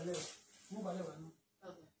ballet.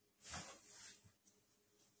 Okay.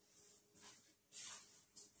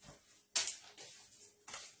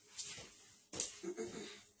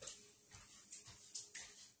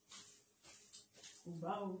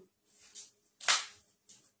 Wow.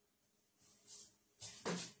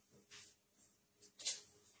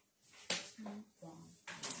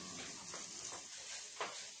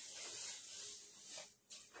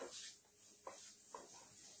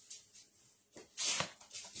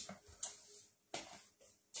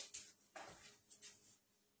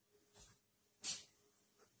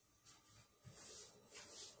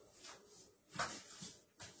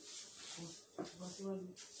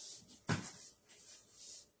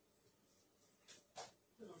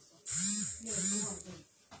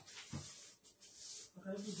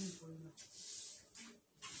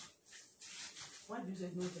 Why do you say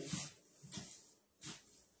no thing?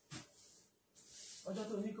 Ọjọ́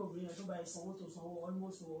tó ní kò bí yẹn tó bá ìsanwó tó sanwó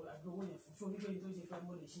almost àgbówó yẹn fún ṣó nígbà yìí tó ṣe fẹ́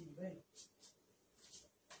mọ́ lè ṣe ìbẹ́ yìí.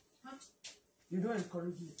 You don't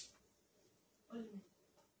encourage me.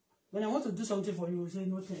 When I want to do something for you, you say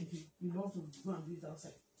no thank you. You love to go and do it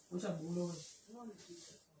outside. What's up, Bolo?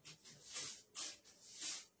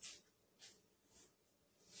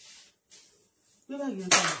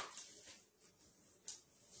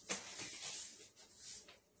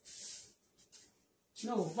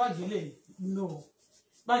 No, báàgì lè no.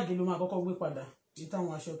 Báàgì ló máa kọ́kọ́ gbé padà.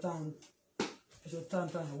 Ìtàwọn aṣọ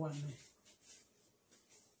táwọn wà ní.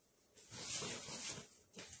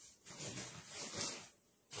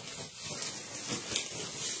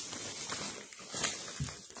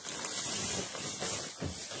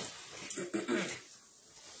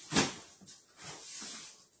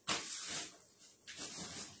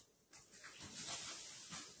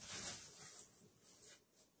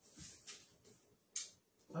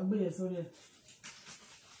 Gbé yẹn sórí ẹ̀.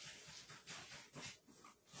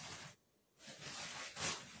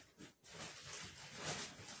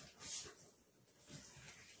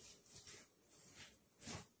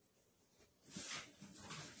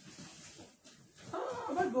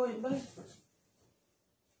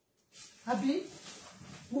 Àbí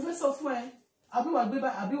mo fẹ́ sọ fún ẹ àbí wàá gbé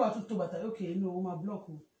àbí wàá tún tó bàtà òkè inú ó máa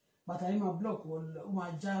blọọkù bàtà yìí máa blọọkù ó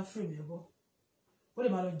máa já frame ẹ̀ bọ́ ó lè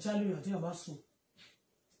máa lọ já lórí àti yàn bá sùn.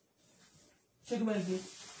 Ṣé kí n bá gbé?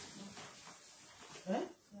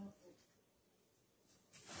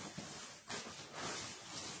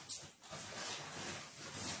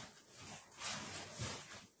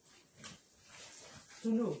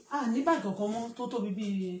 Tulu, ní báàgì kankan mọ́ tó tóbi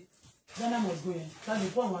bíi Ghana must go yẹn ká lè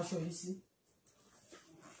kó àwọn aṣọ yìí sí.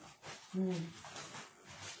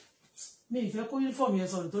 Mi ìfẹ́ kó uniform yẹn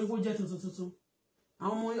sọ̀rọ̀ torí kó jẹ́ tuntun.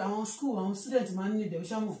 Àwọn school àwọn student máa ń ní ìdẹ̀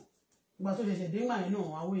ṣámọ̀. Ìgbà tó ṣẹ̀ṣẹ̀ dé ìgbà yẹn náà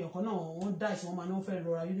àwọn èèyàn kan náà wọ́n dá ìṣẹ́ wọn máa ní wọ́n fẹ́ lọ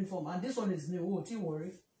ra uniform and this one is new owó tí wọ̀rí.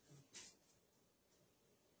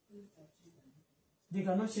 They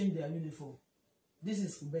cannot change their uniform. This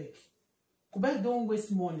is Quebec. Quebec don't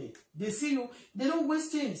waste money. They see you, they don't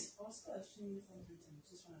waste things.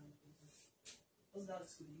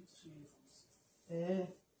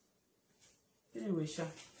 Anyway, Sha.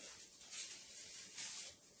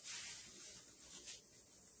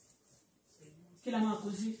 Kí la máa kó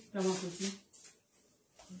sí? Kí la máa kó sí?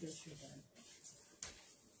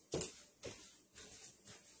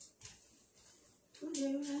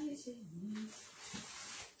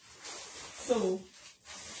 So,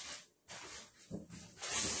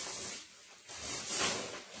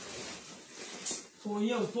 kò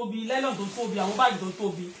yẹ ò tóbi lẹ́lọ́n tó tóbi àwọn báàgì tó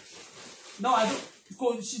tóbi náà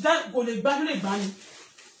kò lè gbá tó lè gbá ni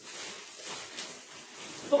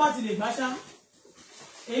tó bá ti lè gbá ṣá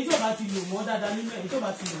èyí tó bá ti lò mọ́ dáadáa nínú èyí tó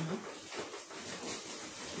bá ti lò mọ́.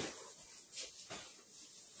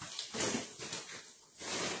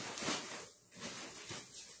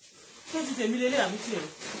 Ṣé ti tèmi lélẹ̀ àbí tiẹ̀?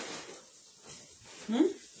 I'm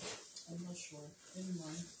not sure. Never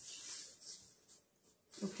mind.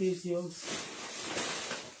 Okay, it's yours.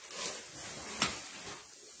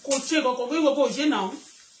 Kò ṣe kọ̀kọ̀ bí wọ́n kò ṣe now.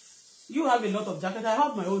 You have a lot of jacket. I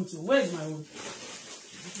have my own too. Where is my own?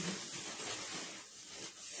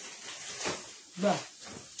 Gbà.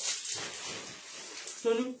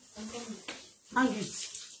 Tolu. Hang it.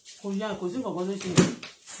 Kò yá kò sí nǹkan kan tó ṣe.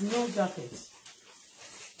 Snow jacket.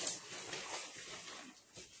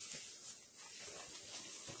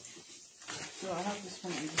 So I have this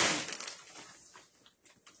one and this one.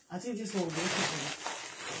 I think this one will be okay for you.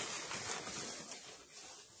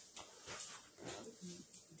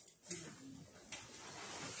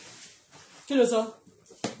 Kí ló sọ?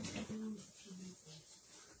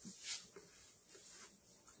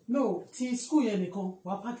 No, ti school yẹn nìkan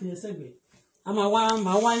wàá pààkì yẹn sẹ́gbẹ̀ẹ́. A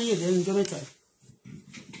máa wá yín èdè ẹnu ọjọ́ mẹ́ta.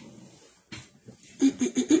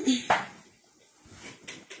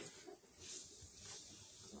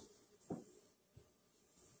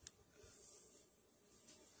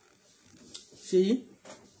 Ṣèyí?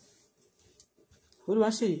 Olúwa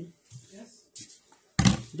Ṣèyí?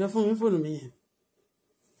 Jọ fún mi fóònù mi yẹn.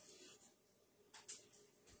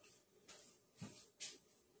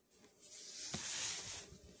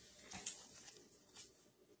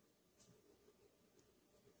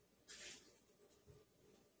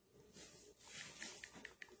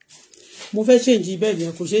 Mo fẹ́ change bed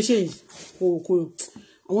yẹn kò ṣeé change kò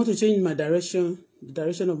I want to change my direction, the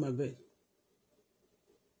direction of my bed.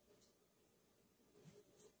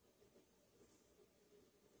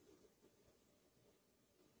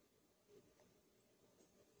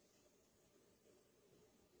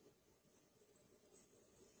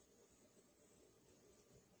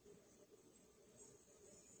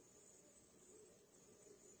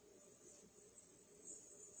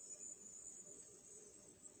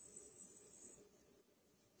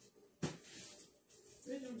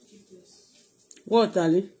 keep this. What,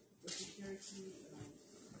 Ali? The security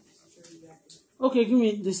jacket. Okay, give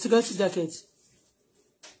me the security jacket.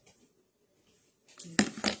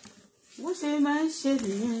 Wọ́n ṣe máa ń ṣe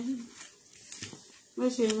nìyẹn.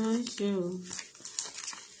 Wọ́n ṣe máa ń ṣe o.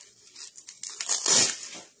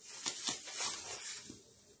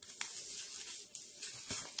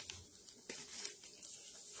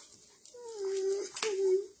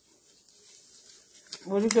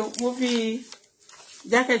 Mo fi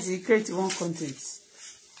jákẹ́ẹ̀tì create one content.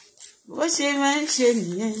 Bó ṣe máa ń ṣe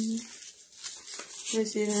nìyẹn. Bó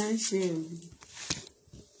ṣe máa ń ṣe o.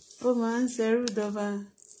 Ó máa ń ṣẹrú dọba.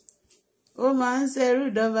 Ó máa ń ṣẹrú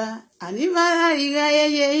dọba. Àní máa rí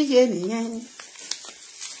ayẹyẹ ń ṣe nìyẹn.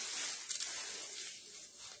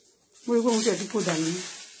 Mo rí pé mo tẹ̀ tí kò dà ní.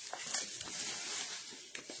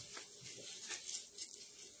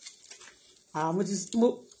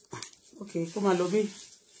 Okay, kó máa lọ bẹ́ẹ̀.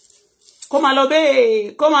 Kó máa lọ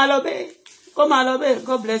bẹ́ẹ̀. Kó máa lọ bẹ́ẹ̀. Kó máa lọ bẹ́ẹ̀.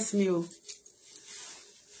 God bless me o.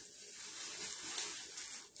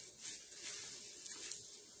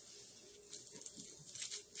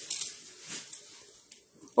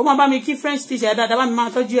 Ó máa bá mi kí French teacher dáadáa, bá mi máa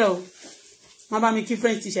tọ́jú ẹ o. Máa bá mi kí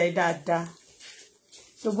French teacher dáadáa.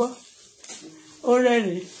 Ṣùgbọ́, ó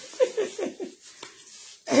rẹ́rìn.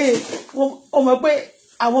 Ó mọ̀ pé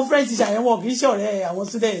àwọn French teacher yẹn wọ́n kì í ṣọ̀rẹ́ àwọn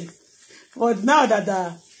students. But now that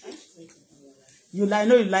I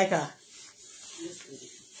know you like her.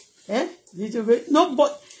 Eh? No,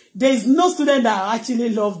 but there is no student that actually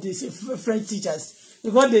love these French teachers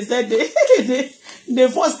because they said they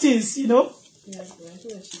force things, you know. Yeah, but I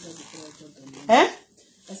feel like she does a better job than me. Eh?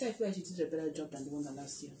 I said I feel like she did a better job than the one that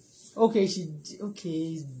last year. Okay,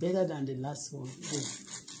 it's better than the last one.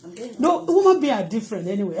 Yeah. No, women be are different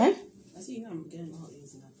anyway, eh? I see, you know, I'm getting all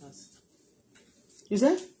A's in her class. You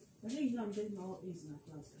said? I think, you know, I'm getting all A's in her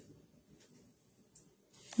class.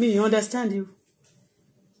 Me, you understand you?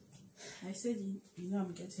 I said, you know,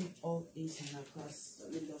 I'm getting all A's in her class. So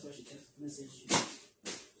maybe that's why she just messaged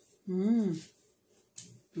you.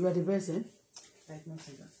 You are the best, eh? I did not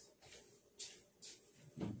say that.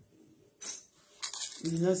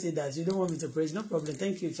 You did not say that. You don't want me to praise. No problem.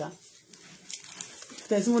 Thank you, Cha.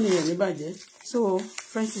 Testimony here, anybody. So,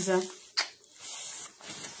 French teacher.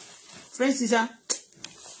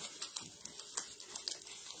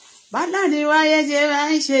 Bàlá ni wáyé ṣe máa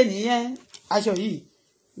ń ṣe nìyẹn. Aṣọ yìí,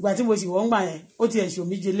 ìgbà tí mo sì wọ́n gbà yẹn, ó ti ẹ̀ ṣò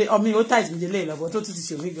mí jẹlé, ó tight mi jẹlé ìlọ́bọ̀ tó tún ti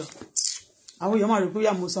ṣò mí gan. Àwọn èèyàn máa rò pé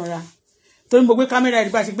yà mo sanra. Torí mo gbé kámẹ́rà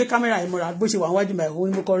yìí, bá ṣe gbé kámẹ́rà yìí mọ́ra, bó ṣe wà wájú mi, òun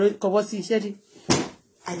ni mo kọwọ́ sí iṣẹ́ dí.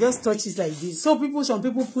 I just touch it like this. So some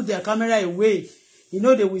people put their camera away. You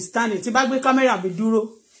know they will stand it. Tí bá gbé kámẹ́rà mi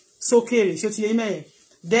dúró sókèèrè, ṣó ti yé mẹ́yẹn.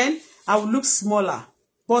 Then I will look smaller.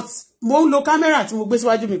 But mo lo camera tí mo gbé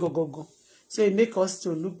síwájú mi gangan. So it make us to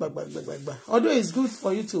look back. Although it's good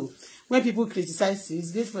for you to, when people criticize you,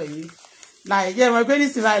 it's good for you. Like, yeah, my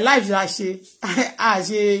greatest in my life is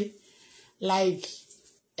actually like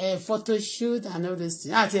a photo shoot and all this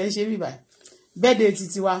thing. Àti ẹ̀ ń ṣe bí báyìí. Birthday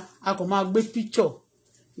titi wa, a kò máa gbé picture.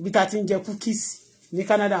 Ibi tá ti ń jẹ cookies ní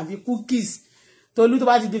Canada, àbí cookies. Tolú tó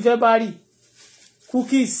bá ti di February,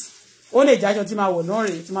 cookies. Ó lè jájọ tí máa wọ̀ náà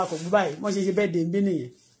rè tí máa kọ̀ gbé báyìí. Wọ́n ṣe birthday ń bí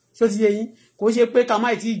nìyẹn. Ṣó ti yé yín? Kò ṣe pé ká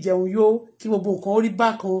má ti jẹun yó kí gbogbo nǹkan orí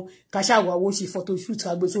bákan ká ṣàwáwó ṣe photo shoot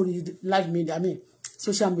ká gbé sórí live media,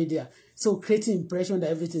 social media. So creating impression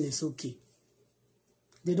that everything is okay.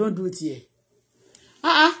 They don't do it here.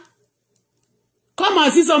 Come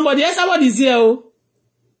and see somebody. Yes, somebody is here. Oh.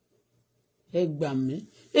 Ẹ gbà mí.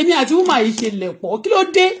 Èmi àti woman yìí ṣe lẹ̀pọ̀. Kí ló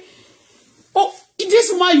dé? Oh,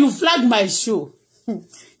 this woman you flag my show.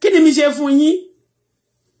 Kí ni mi ṣe fún yín?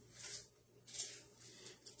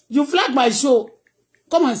 You flag my show.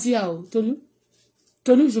 Come and see her, Tolu.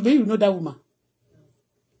 Tolu, you know that woman.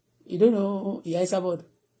 You don't know Isabod.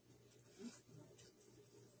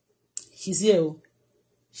 She's here. Oh.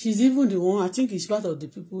 She's even the one, I think she's part of the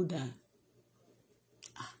people that.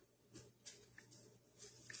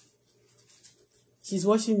 She's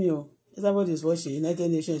watching me. Oh. Isabod is watching.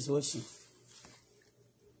 United Nations is watching.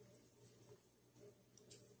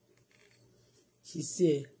 She's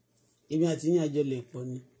here. Èmi àti yín àjọ lè pọ̀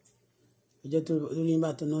ni. Ọjọ́ tó rí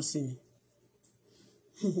bá tó náà sí mi.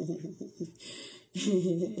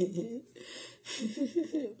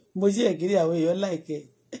 Mo ṣe ẹ̀kiri àwọn èèyàn láìkẹ́.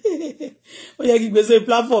 Ó yẹ kí gbé sórí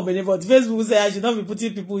platform mi ni, but Facebook say I should not be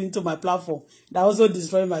putting people into my platform that also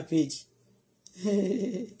destroy my page.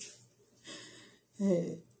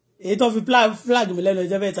 Èyí tó fi flag mi lẹ́nu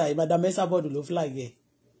ọjọ́ mẹ́ta Ìbàdàn Esabod ló flag ẹ̀.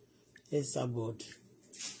 Esabod.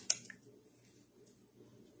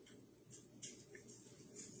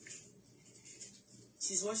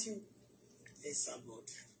 She's watching Esabod.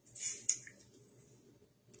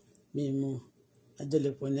 mi mọ̀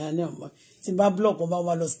àjọlẹ̀pọ̀ ní àná ọmọ tí bá block ọba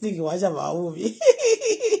wa lọ stick wá ṣàbàwò mi.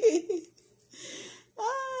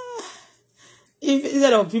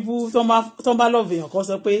 Instead of people tó bá love èèyàn kan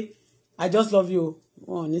sọ pé I just love you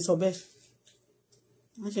wọn ò ní sọ bẹ́ẹ̀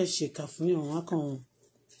wọ́n ṣe ṣèkà fún yàn wọ́n kàn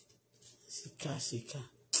ṣèkà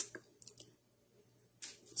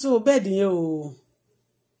so bẹ́ẹ̀dì yẹn o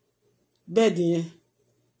bẹ́ẹ̀dì yẹn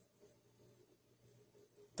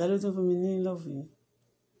ta ló tún fún mi ní love yẹn.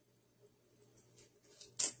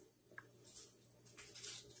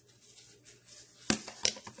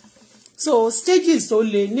 So stages tó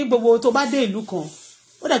le ní gbogbo tó bá dé ìlú kan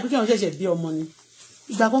ó dàbí kí wọ́n ṣẹ̀ṣẹ̀ bí ọmọ ni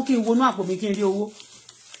ìgbà kan kí n wọnú àpò mi kí n rí owó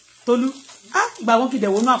Tolú ìgbà kan kí n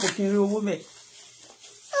dẹ̀ wọnú àpò kí n rí owó mẹ́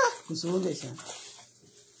kò sówó bẹ̀ ṣá.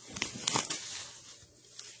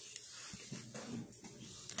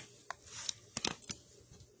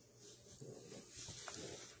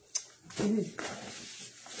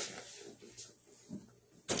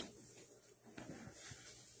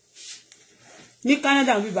 Ní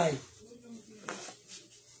Canada ń bí báyìí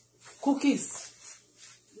cookies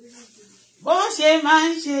bó ṣe máa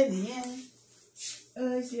ń ṣe nìyẹn ó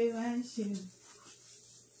ṣe máa ń ṣe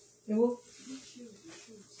èwo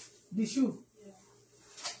the shoe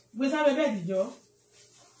gbé sábẹ́ bẹ́ẹ̀ dìjọ́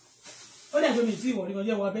ó dẹ̀ pé mi tí ìwọ̀n nìkan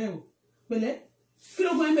jẹ́ wọ abẹ́ o pẹ̀lẹ́ kí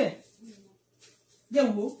ló gbọ́n ń bẹ̀ jẹ́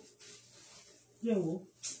wo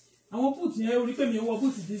àwọn búùtù yẹn orí pé mi wọ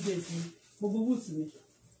búùtù these days ni gbogbo búùtù mi.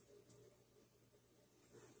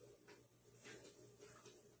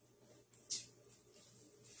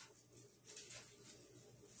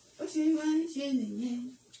 ó ṣe máa ń ṣe nìyẹn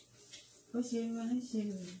ó ṣe máa ń ṣe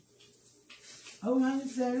nìyẹn ó máa ń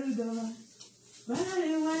sẹ́rù dọ́wọ́ báyọ̀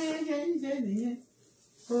ni wọ́n yẹ ṣe ń ṣe nìyẹn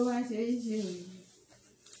ó wá ṣe ń ṣe nìyẹn.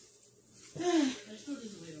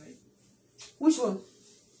 Which one?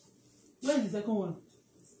 Where is the second one?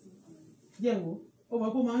 Jẹ́ wo ó mọ̀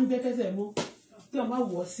pé ó máa ń jẹ́ kẹ́sẹ̀ mọ́ tí wọ́n bá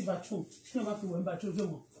wọ̀ ọ́ sí bathroom tí wọ́n bá fi wọ̀ ọ́ bathroom tó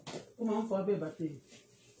mọ̀ ó máa ń fọ abẹ́ bàtẹ́ yìí.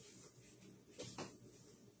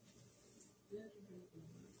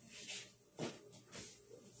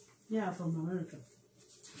 Yeah, from America.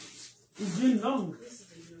 It's been long.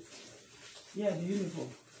 Yeah, the uniform.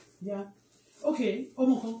 Yeah. Okay,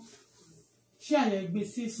 ọmọ kan. Ṣé àyẹ̀ gbé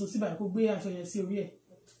sí sùn síbà kó gbé aṣọ yẹn sí orí ẹ̀.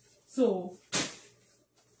 So,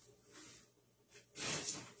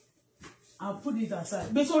 I'll put it aside.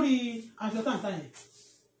 Gbé sórí aṣọ tàǹtà yẹn.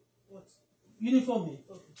 What? Uniform yẹn.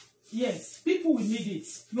 Okay. Yes, people will need it.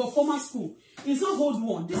 Your former school. It's not old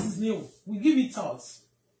one. This is new. We give it out.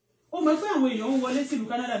 Oh, my friend, àwọn èèyàn ń wọlé sí ìlú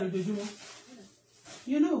Canada lójoojúmọ́.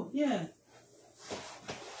 You know, yeah.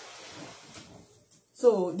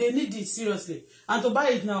 So they need it seriously. And to buy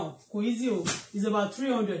it now, kò easy o. It's about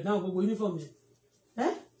 300 now gbogbo uniform yẹn.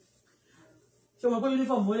 Ṣé o mọ̀ pé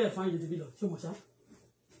uniform mo lè fine ju ti bí lọ? Ṣé o mọ̀ ṣá?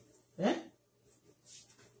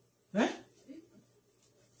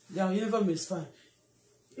 Yeah, uniform is fine.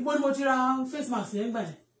 Ibo ni mo ti ra face mask yẹn gbà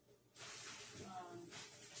yẹn?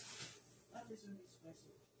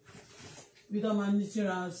 With a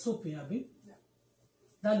managerial soap, abi?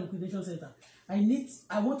 That liquidation center.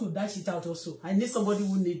 I want to dash it out also. I need somebody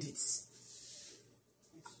who needs it.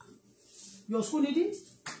 Your school need it?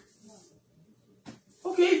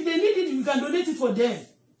 Okay, if they need it, we can donate it for them.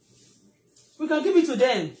 We can give it to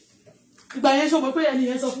them. Ìgbà yẹn sọ pé ẹni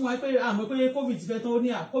yẹn sọ fún wa pé àmọ́ pé COVID fẹ́ tán ní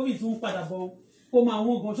COVID tún padà bọ̀ kó máa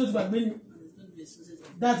wọ́n gan tó ti gbàgbé ni.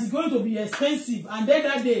 That is going to be expensive, and then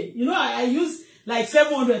that day, you know, I use like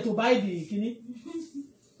 700 to buy the kini.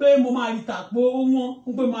 Pé mo máa rí tà pé ó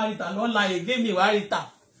wọ́n pé máa rí tà lọ́la ègé mi wá rí tà.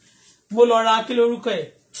 Mo lọ ra kí lórúkọ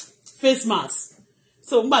ẹ̀ face mask.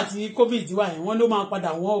 So nígbà tí COVID wà yẹn wọ́n ló máa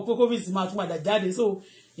padà wọ́n pé COVID máa tún padà jáde, so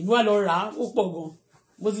èmi wá lọ rà á ó pọ̀ gan.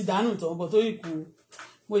 Mo ti dànù tán bọ̀ tó ìkú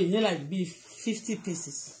mo yìí ní like bí 50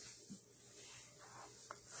 pieces.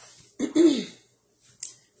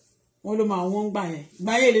 Wọ́n ló máa wọ́n gbà yẹn.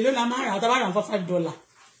 Gbà yẹn lè ló la máa rà tá bá rà for $5.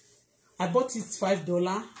 I bought it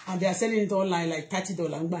 $5 and they are selling it online like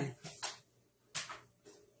 $30 gbà yẹn.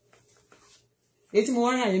 Èyí tí mo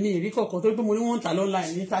wá rà yẹn ní ìrí kọ̀ọ̀kan torí pé mo ní wọ́n ń tà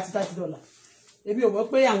online ní $30. Èmi ò mọ̀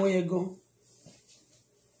pé àwọn yẹn gan.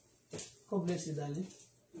 God bless you, darling.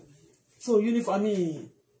 So uniform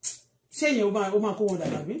ṣé yẹn ó máa kó wọn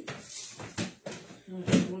dàgbà bí?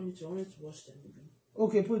 I want to wash them.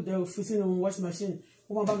 Okay, put the foot in wash machine.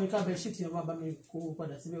 Ó máa bá mi ká bẹ sheet yẹn máa bá mi kó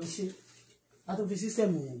padà síbẹ̀ ó ṣe. A tó fi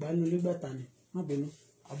system gbanu lẹ́gbẹ̀ta ni. Má bínú.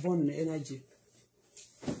 Abon energy.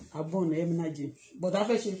 But a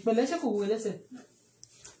fẹ́ ṣe pẹ̀lẹ́ ṣe kò wo lẹ́sẹ̀.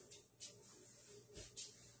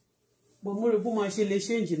 But mo rò pé máa ṣe lè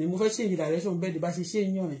change ni. Mo fẹ́ change direction bed bá ṣe ṣe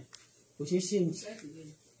yan ẹ̀. Kò ṣe change.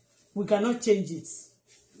 We cannot change it.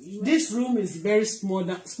 This room is very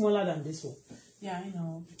smaller than this one. Yeah, I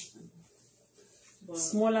know. But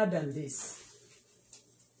smaller than this.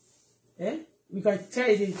 Eh? We can try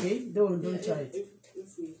it again. Don't try it.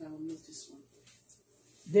 If we can remove this one.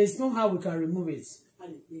 There's no how we can remove it.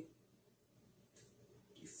 You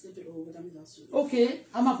flip it over, that means that's okay,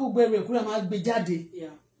 I'm a cook baby. Could I be daddy?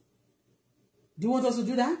 Yeah. Do you want us to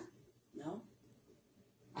do that? No.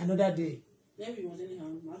 Another day. Maybe you want anyhow.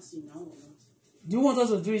 I'm asking now or not. Do you want us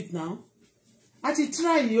to do it now? Actually,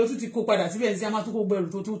 try you to take pada. See, when I'm to cook baby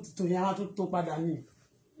to have to pada me.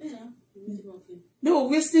 Yeah. No,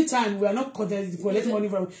 wasting time. We are not collecting money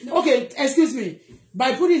from. No. Okay, excuse me.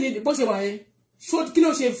 By putting it, what's your short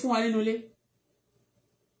kilo shave for one.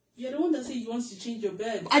 You're the one that said you want to change your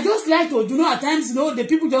bed. I just like to, at times, the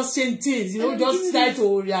people just change things, just try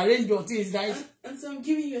to rearrange your things. Like. And so I'm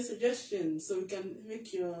giving you a suggestion so we can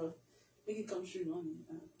make it come true.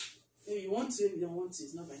 If you want to, if you don't want to,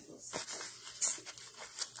 it's not by force.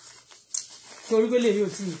 So we're going to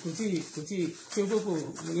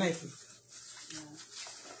life.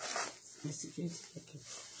 Investigate. Okay.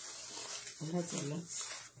 I like a lot.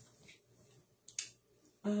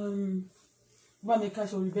 Bá mi ká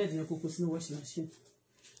sórí bẹ́ẹ̀dì yẹn kókó sínú washing machine.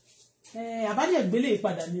 Àbádé ìgbélé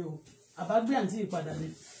ìpadà ni o. Àbágbé àǹtí ìpadà ni.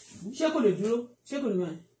 Ṣé kò lè dúró? Ṣé kò lè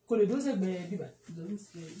máa? Kò lè dúró sẹ́gbẹ̀ẹ́ bíbà. Don't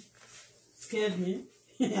scared me.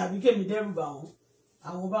 Àbí kémi dẹ́rù bà wọ́n.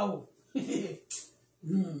 Àwọn báwo.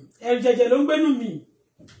 Ẹ̀rù jẹ̀jẹ̀ ló ń gbénú mi.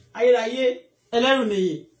 Ayérayé ẹlẹ́rù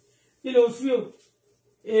nìyí. Kí ló fi o?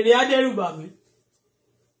 Èrè á dẹ́rù bà mí.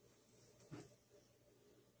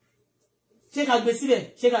 Ṣé ká gbé sílẹ̀?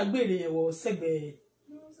 Ṣé ká gbé èrè yẹn wọ sẹ́gbẹ̀ẹ́?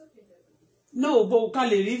 No, but ká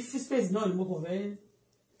lè rí space náà ni mo kàn fẹ́.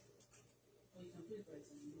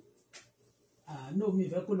 No, mi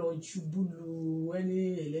fẹ́ kó lọ ṣubú lu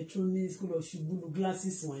any electronics, kó lọ ṣubú lu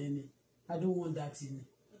glasses wọ̀nyẹn ni. I don't want that in.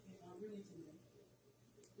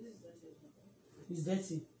 It's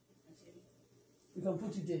dirty. We can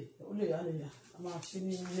put it there. Only I'm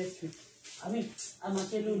actually next week. I mean, I'm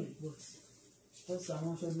actually but just I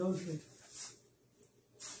want your laundry.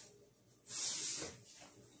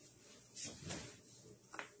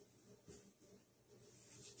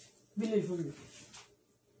 Believe for me.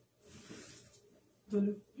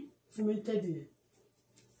 Tolu, for me, Teddy.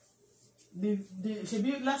 Should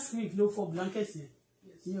be last week low for blankets.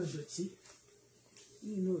 Yes. You know dirty.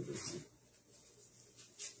 You know dirty.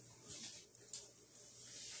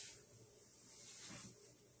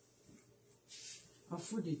 I'll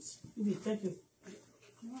food it. Maybe thank you.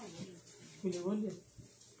 Will you want it?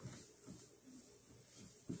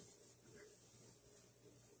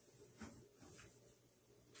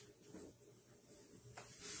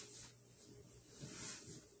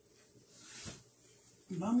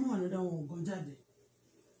 Bá mú ànádá wọn gan jáde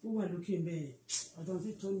ó wà lókè bẹ́ẹ̀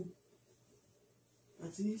àtọ́ntí tó ní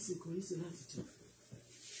àti ìsìnkú ìsìn láti tó.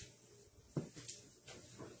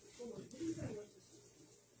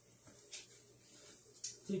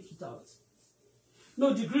 Take it out.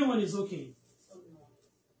 No, the green one is okay.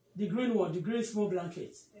 The green one, the green small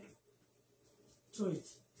blanket. Throw it.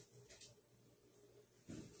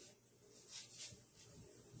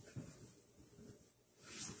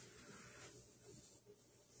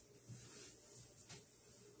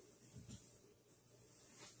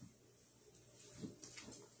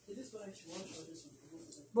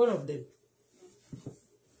 Both of them.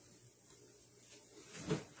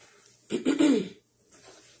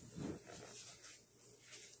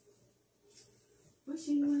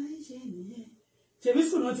 Ṣebí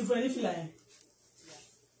school náà ti fún ẹ ní fìlà yẹn.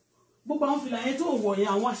 Gbogbo àwọn fìlà yẹn tó wọ̀ yẹn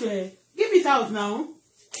àwọn aṣọ yẹn. Give it out now.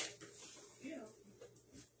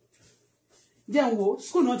 Jẹ́ n wo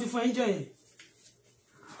school náà ti fún ẹ ń jọ yẹn.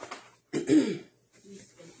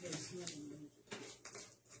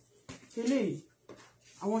 Eléyìí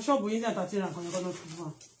àwọn ṣọ́ọ̀bù yín ní àtàtì ra nǹkan yẹn kọ́ náà fún wa.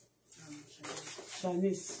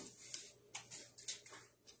 Chinese.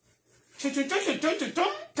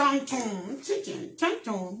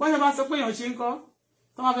 Bọ́lá bá sọ pé èèyàn ṣe ń kọ́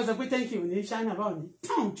tó máa fẹ́ sọ pé thank you ní China báwo ni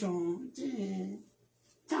wọ́n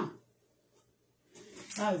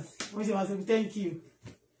ṣe máa sọ pé thank you.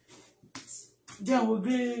 Jẹ́ àwọn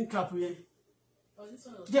green cap yẹn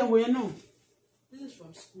jẹ́ àwọn yẹn náà. This is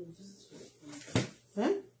from school.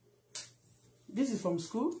 This is from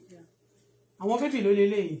school? Yeah. Àwọn bébì ló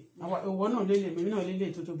lélẹ́yìn ìwọ náà lélẹ̀ mèmí náà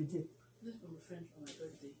lélẹ̀ tó tóbi díẹ̀. This is from a friend from my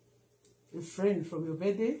birthday. A friend from your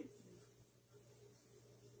birthday?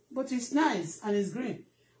 But it's nice and it's green.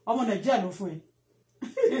 Ọmọ Nàìjíríà ló fún ẹ.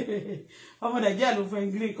 Ọmọ Nàìjíríà ló fún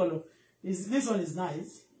ẹ green color. This one is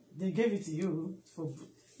nice. They gave it to you.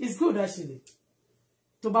 It's good actually.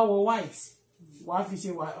 Tó bá wọ white, wàá fi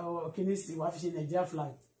ṣe kìíní sí, wàá fi ṣe Nigeria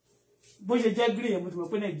flag. bó ṣe jẹ́ green yẹn mo ti mọ̀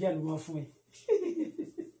pé Nàìjíríà ló máa fún ẹ.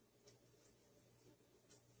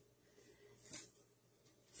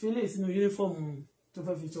 Fílẹ̀ sínú yúnífọ́ọ̀mù tó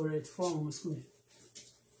fẹ́ fi tọrẹ fún àwọn school.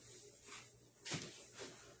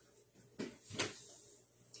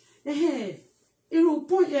 Irú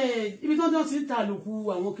ibi tó ń ti ń ta àlòkù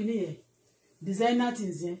àwọn kinní yẹn designer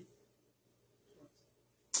things yẹn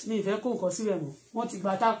ní ìfẹ́ kó nǹkan sílẹ̀ mọ́ wọ́n ti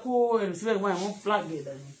gbà tá kó ẹrù sílẹ̀ wọ́n flag ẹ̀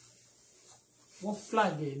dànù wọ́n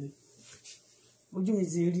flag ẹ̀ ni ojú mi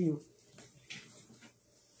ti rí o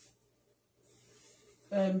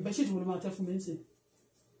bẹ́ṣíìtì wo ló máa tẹ́ fún mi nísìn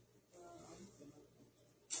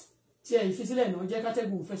tí ẹ̀ ìfisílẹ̀ náà jẹ́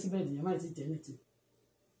kátẹ́gùn fẹ́ síbẹ̀ nìyẹn má ti tẹ̀ ní ti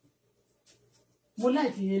mo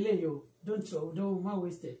like eléyìí o don't má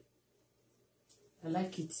waste it I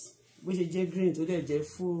like it bó ṣe jẹ́ green tó dẹ̀ jẹ́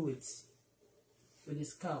full with the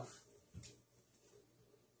scarf.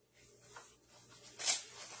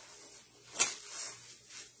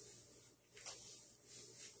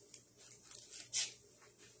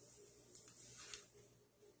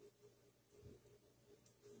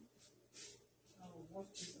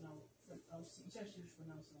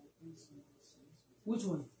 Which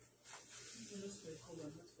one? Just for the cover,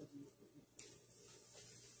 not for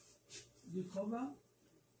the cover?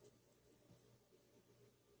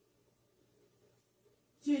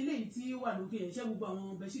 Ṣé eléyìí tí wà lókè yẹn ṣé gbogbo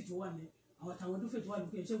àwọn bẹ́ṣì tó wà ní àwọn àtàwọn dúfẹ́ tó wà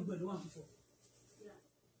lókè yẹn ṣé gbogbo ẹ̀ ló wà fífọ́?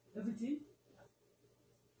 Everything?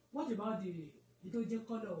 What about the tó jẹ́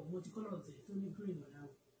colour multicolour ọ̀tẹ̀ tó ní green ọ̀dà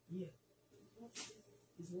wọn? Yeah.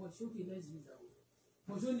 It's what? Okay, let's use that one.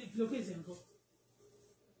 But ṣó ní lókè ṣe nǹkan?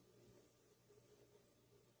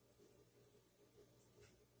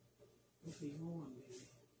 Okay, no one baby.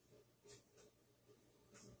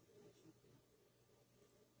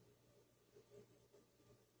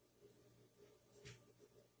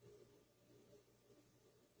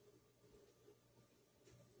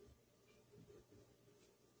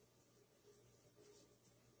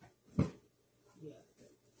 Yeah,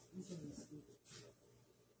 this one is good.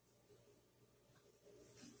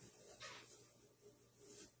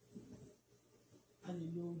 And you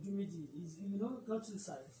know, Jumiji is got two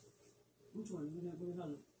sides. Which one? You're going to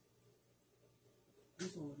have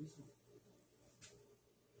this one or this one?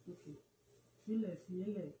 Okay. Feel it.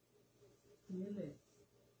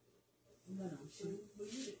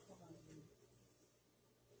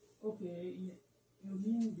 Okay, you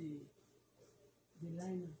mean the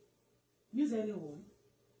liner. Use any one.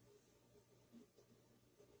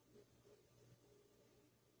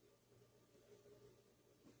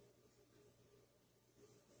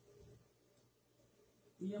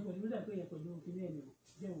 Ìyẹn pẹ̀lú nígbà pé ìyẹn pẹ̀lú kíní ẹ̀ nìyẹn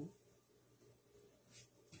jẹ́ wọn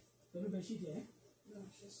pẹ̀lú bẹ́ṣíìtì ẹ̀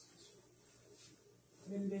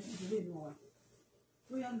pẹ̀lú bẹ́ṣíìtì lè nù wá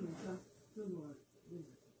ó yà lù ká tó lù wá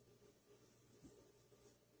lóògùn.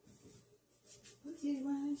 Ó ti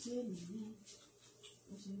máa ń ṣe nìyẹn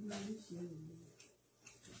ó ṣe máa ń ṣe nìyẹn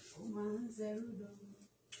ó máa ń ṣẹrú dọ́gbọ́n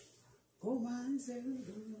ó máa ń ṣẹrú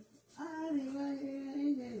dọ́gbọ́n àríwá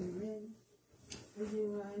ẹ̀yẹ rẹ̀ ó ṣe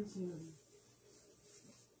máa ń ṣe nìyẹn.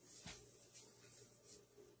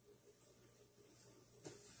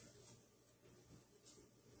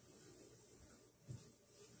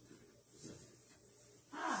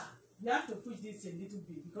 You have to push this a little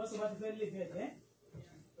bit because what if I leave it, eh? Yeah.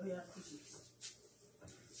 Oh, you have to push it.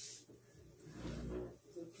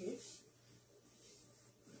 It's okay.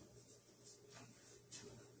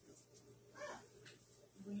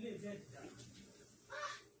 We leave it down.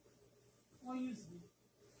 Wọ́n use me.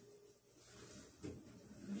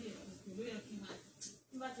 Ìlú yẹ kí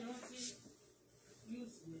n bá ti rántí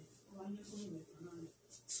use me. Wọ́n á yẹ kó ìwé kan náà.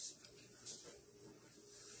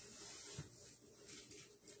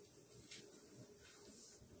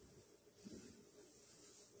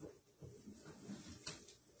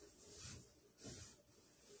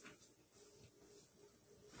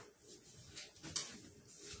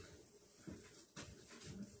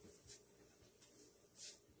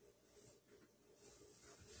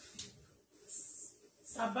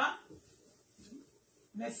 Ça va?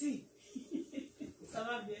 Merci. Ça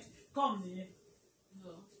va bien. Comme bien.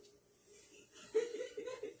 Non.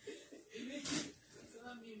 Ça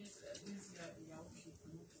va bien, mais il y a autre chose.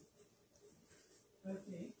 Ok.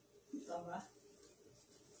 Ça va.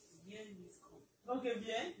 Bien, Miss Com. Ok,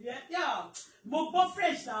 bien. Yeah. Mo gbọ́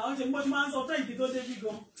French náà. Mo ti máa ń sọ French kí tó débi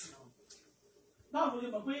gan. Báwo ni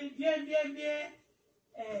mo pé bien.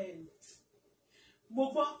 Mo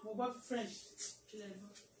gbọ́ French.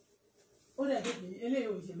 Ó dẹ̀ pé eléyìí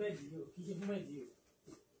ò ṣe bẹ́ẹ̀dì yìí o kì í ṣe fún bẹ́ẹ̀dì yìí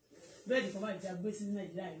o bẹ́ẹ̀dì kan báyìí tí a gbé sí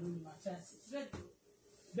Nàìjíríà yìí ló ní màtíráàsì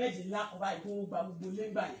bẹ́ẹ̀dì ńlá kan báyìí tó gba gbogbo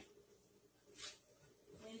lẹ́gbà yẹn.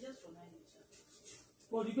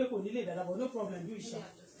 kò ní pé kò ní lè dáadáa but no problem do ìṣá.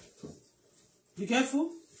 Be careful.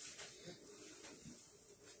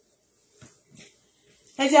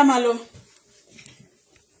 Ẹ jẹ́ máa lọ.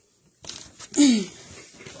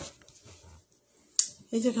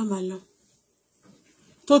 Ẹ jẹ́ ká máa lọ.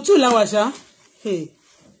 Tó tú làwà ṣá.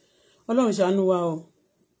 Ọlọ́run ṣàánú wa o.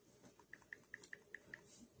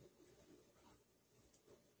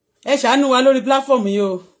 Ẹ ṣàánú wa lórí platform yìí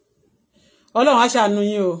o. Ọlọ́run á ṣàánú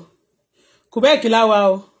yín o. Quebec láwa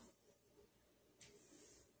o.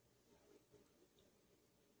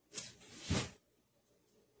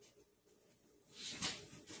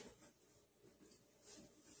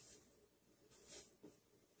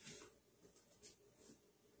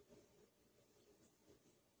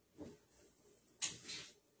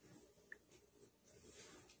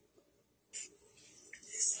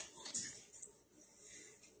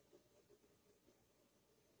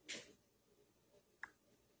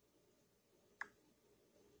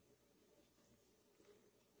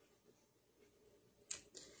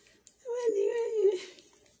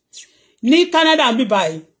 Ní Canada ń bí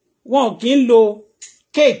báyìí wọn kì í lo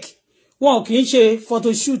cake wọn kì í ṣe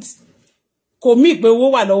photoshoot kò mí pé owó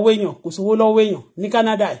wà lọ́wọ́ èèyàn kò sówó lọ́wọ́ èèyàn ní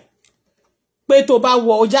Canada yìí pé tó bá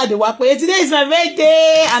wọ ó jáde wá pé today is my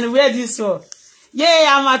birthday and wear this one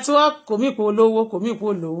yeah I'm at work kò mí pé olówó kò mí pé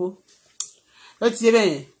olówó ó ti ṣe bẹ́ẹ̀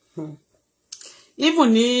yẹn even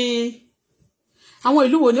ní àwọn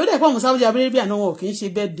ìlú wo ni ó dẹ̀ pọ̀ mọ́ Saudi Arabia náà wọn kì í ṣe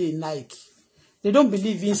birthday like they don't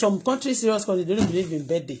believe in some countries serious countries they don't believe in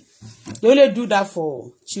birthday. They only do that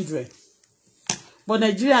for children. But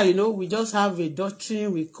Nigeria, you know, we just have a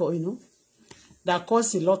doctrine we call, you know, that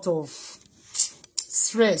cause a lot of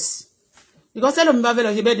stress. Because tell them about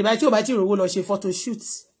the birthday, but you about to roll or photo shoot.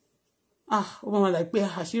 Oh mama like pé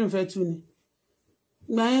àṣírí fẹ́ tú ni.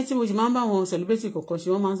 Ìgbà yẹn tí mo sì máa ń bá wọn celebrate kọ̀ọ̀kan ṣe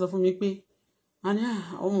wọ́n máa ń sọ fún mi pé àní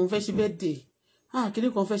ọmọ fẹ́ ṣe birthday. Kíni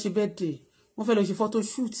kan fẹ́ ṣe birthday. Wọ́n fẹ́ lọ ṣe photo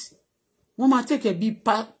shoot. Wọ́n máa take a big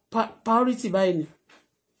priority báyìí ni.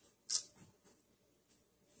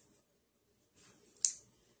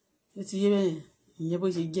 Ó ti yé bẹ́ẹ̀ ìyẹn bó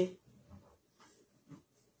ṣe jẹ́.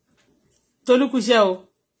 Tolúkúṣẹ́ o.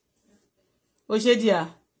 Ó ṣe díà.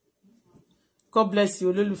 God bless you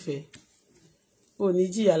olólùfẹ́. Ó ní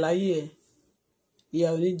jìyà láyé ẹ̀. Ìyà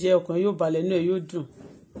ò ní jẹ́ ọkàn yóò balẹ̀ náà yóò dùn.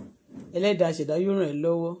 Ẹlẹ́dàá ṣẹ̀dá yóò ràn ẹ́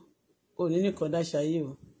lọ́wọ́. Ó ní nìkan dáṣayé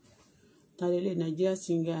o. Tàlélé Nigeria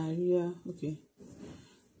singer àríyá. Okay.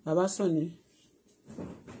 Bàbá Sànní.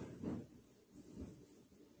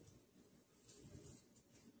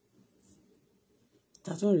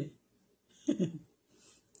 Tàtún rẹ̀.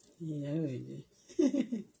 Ìyàwó ẹ̀ jẹ́.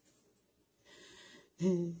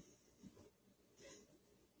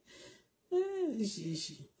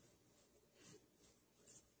 Oríṣiríṣi.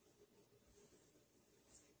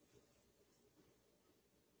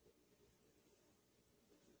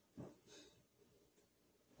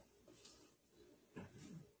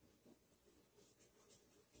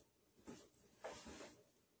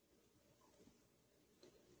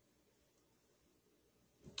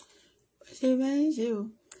 Ṣé bẹ́ẹ̀ ń ṣe o.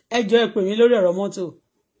 Ẹ jọ̀ọ́ ẹ pè mí lórí ọ̀rọ̀ mọ́tò.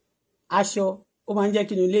 Aṣọ ó máa ń jẹ́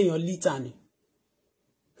kí inú ilé èèyàn lítà ni.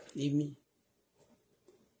 Èmi.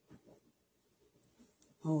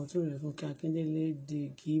 Àwọn tó rẹ̀ fún kí Akíndélé dey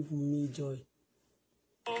give me joy.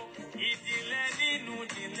 Ìdílé nínú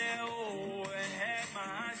ìdílé o,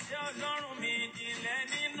 máa ṣe Ọlọ́run mi ìdílé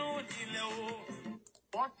nínú ìdílé o.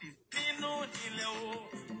 Wọ́n ti nínú ìdílé o.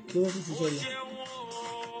 Kí wọ́n ti ṣẹlẹ̀.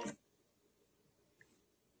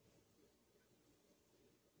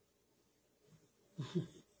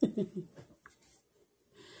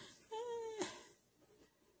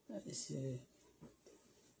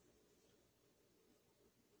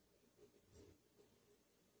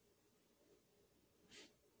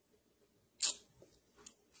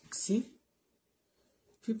 See,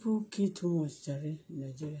 people kill too much jare in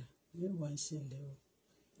Nigeria. You want to say level.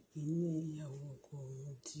 Inú ìyàwó ọkọ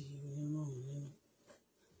wọn ti onímọ̀ nínú.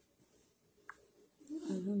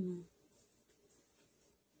 I don't know.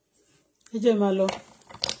 Ẹ jẹ́ máa lọ.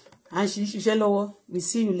 À ń ṣiṣẹ́ lọ́wọ́. We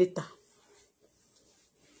see you later.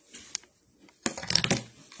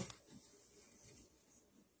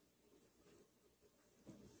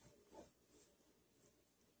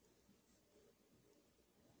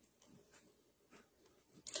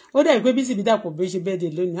 Ó dẹ̀ pé bí síbi dàpọ̀ bí ṣe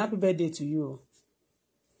birthday lónìí. Happy birthday to you o.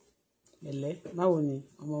 Ẹ̀lẹ́ báwo ni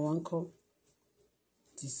ọmọ wa ń kọ́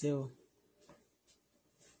ti ṣe o.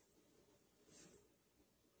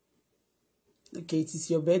 Okay, it is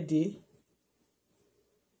your birthday.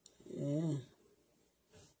 Yeah.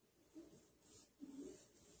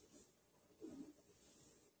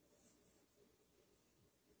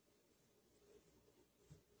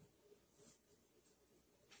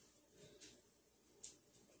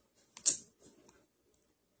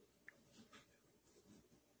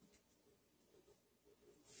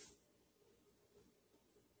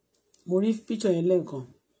 mo rí picture yẹn lẹ́ẹ̀kan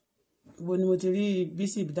ibo ni mo ti rí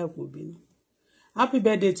Bísí Ìbídàpọ̀ bínú happy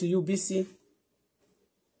birthday to you Bísí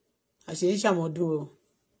àṣeyí ṣàmọ́dún o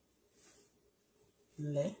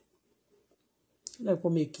ńlẹ́ lẹ́ẹ̀pọ̀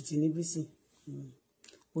mi Èkìtì ní Bísí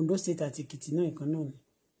Ondo State àti Èkìtì náà ìkan náà ni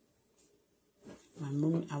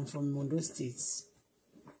I'm from Ondo State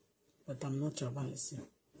but I'm not tribalism.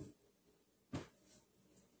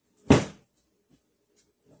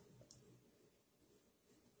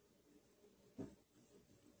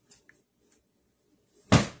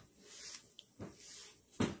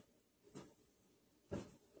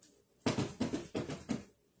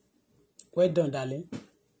 Well done, darling.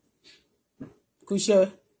 Kúṣẹ́.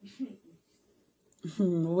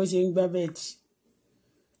 Owó ṣe ń gbá bẹ́ẹ̀dì.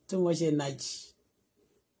 Tó wọ́n ṣe energy.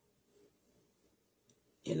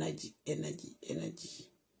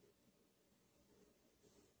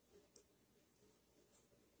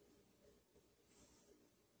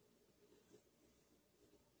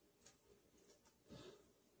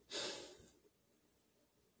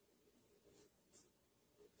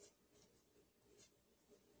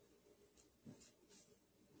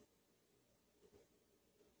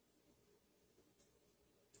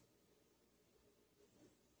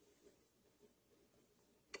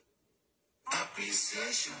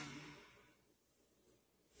 Appreciation.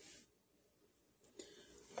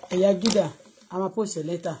 Ẹ̀yà Judah, I'm a post a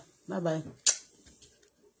letter. Bye bye.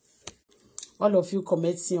 All of you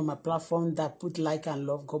commenting on my platform that put like and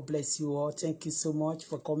love, God bless you all. Thank you so much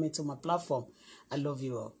for coming to my platform. I love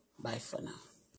you all. Bye for now.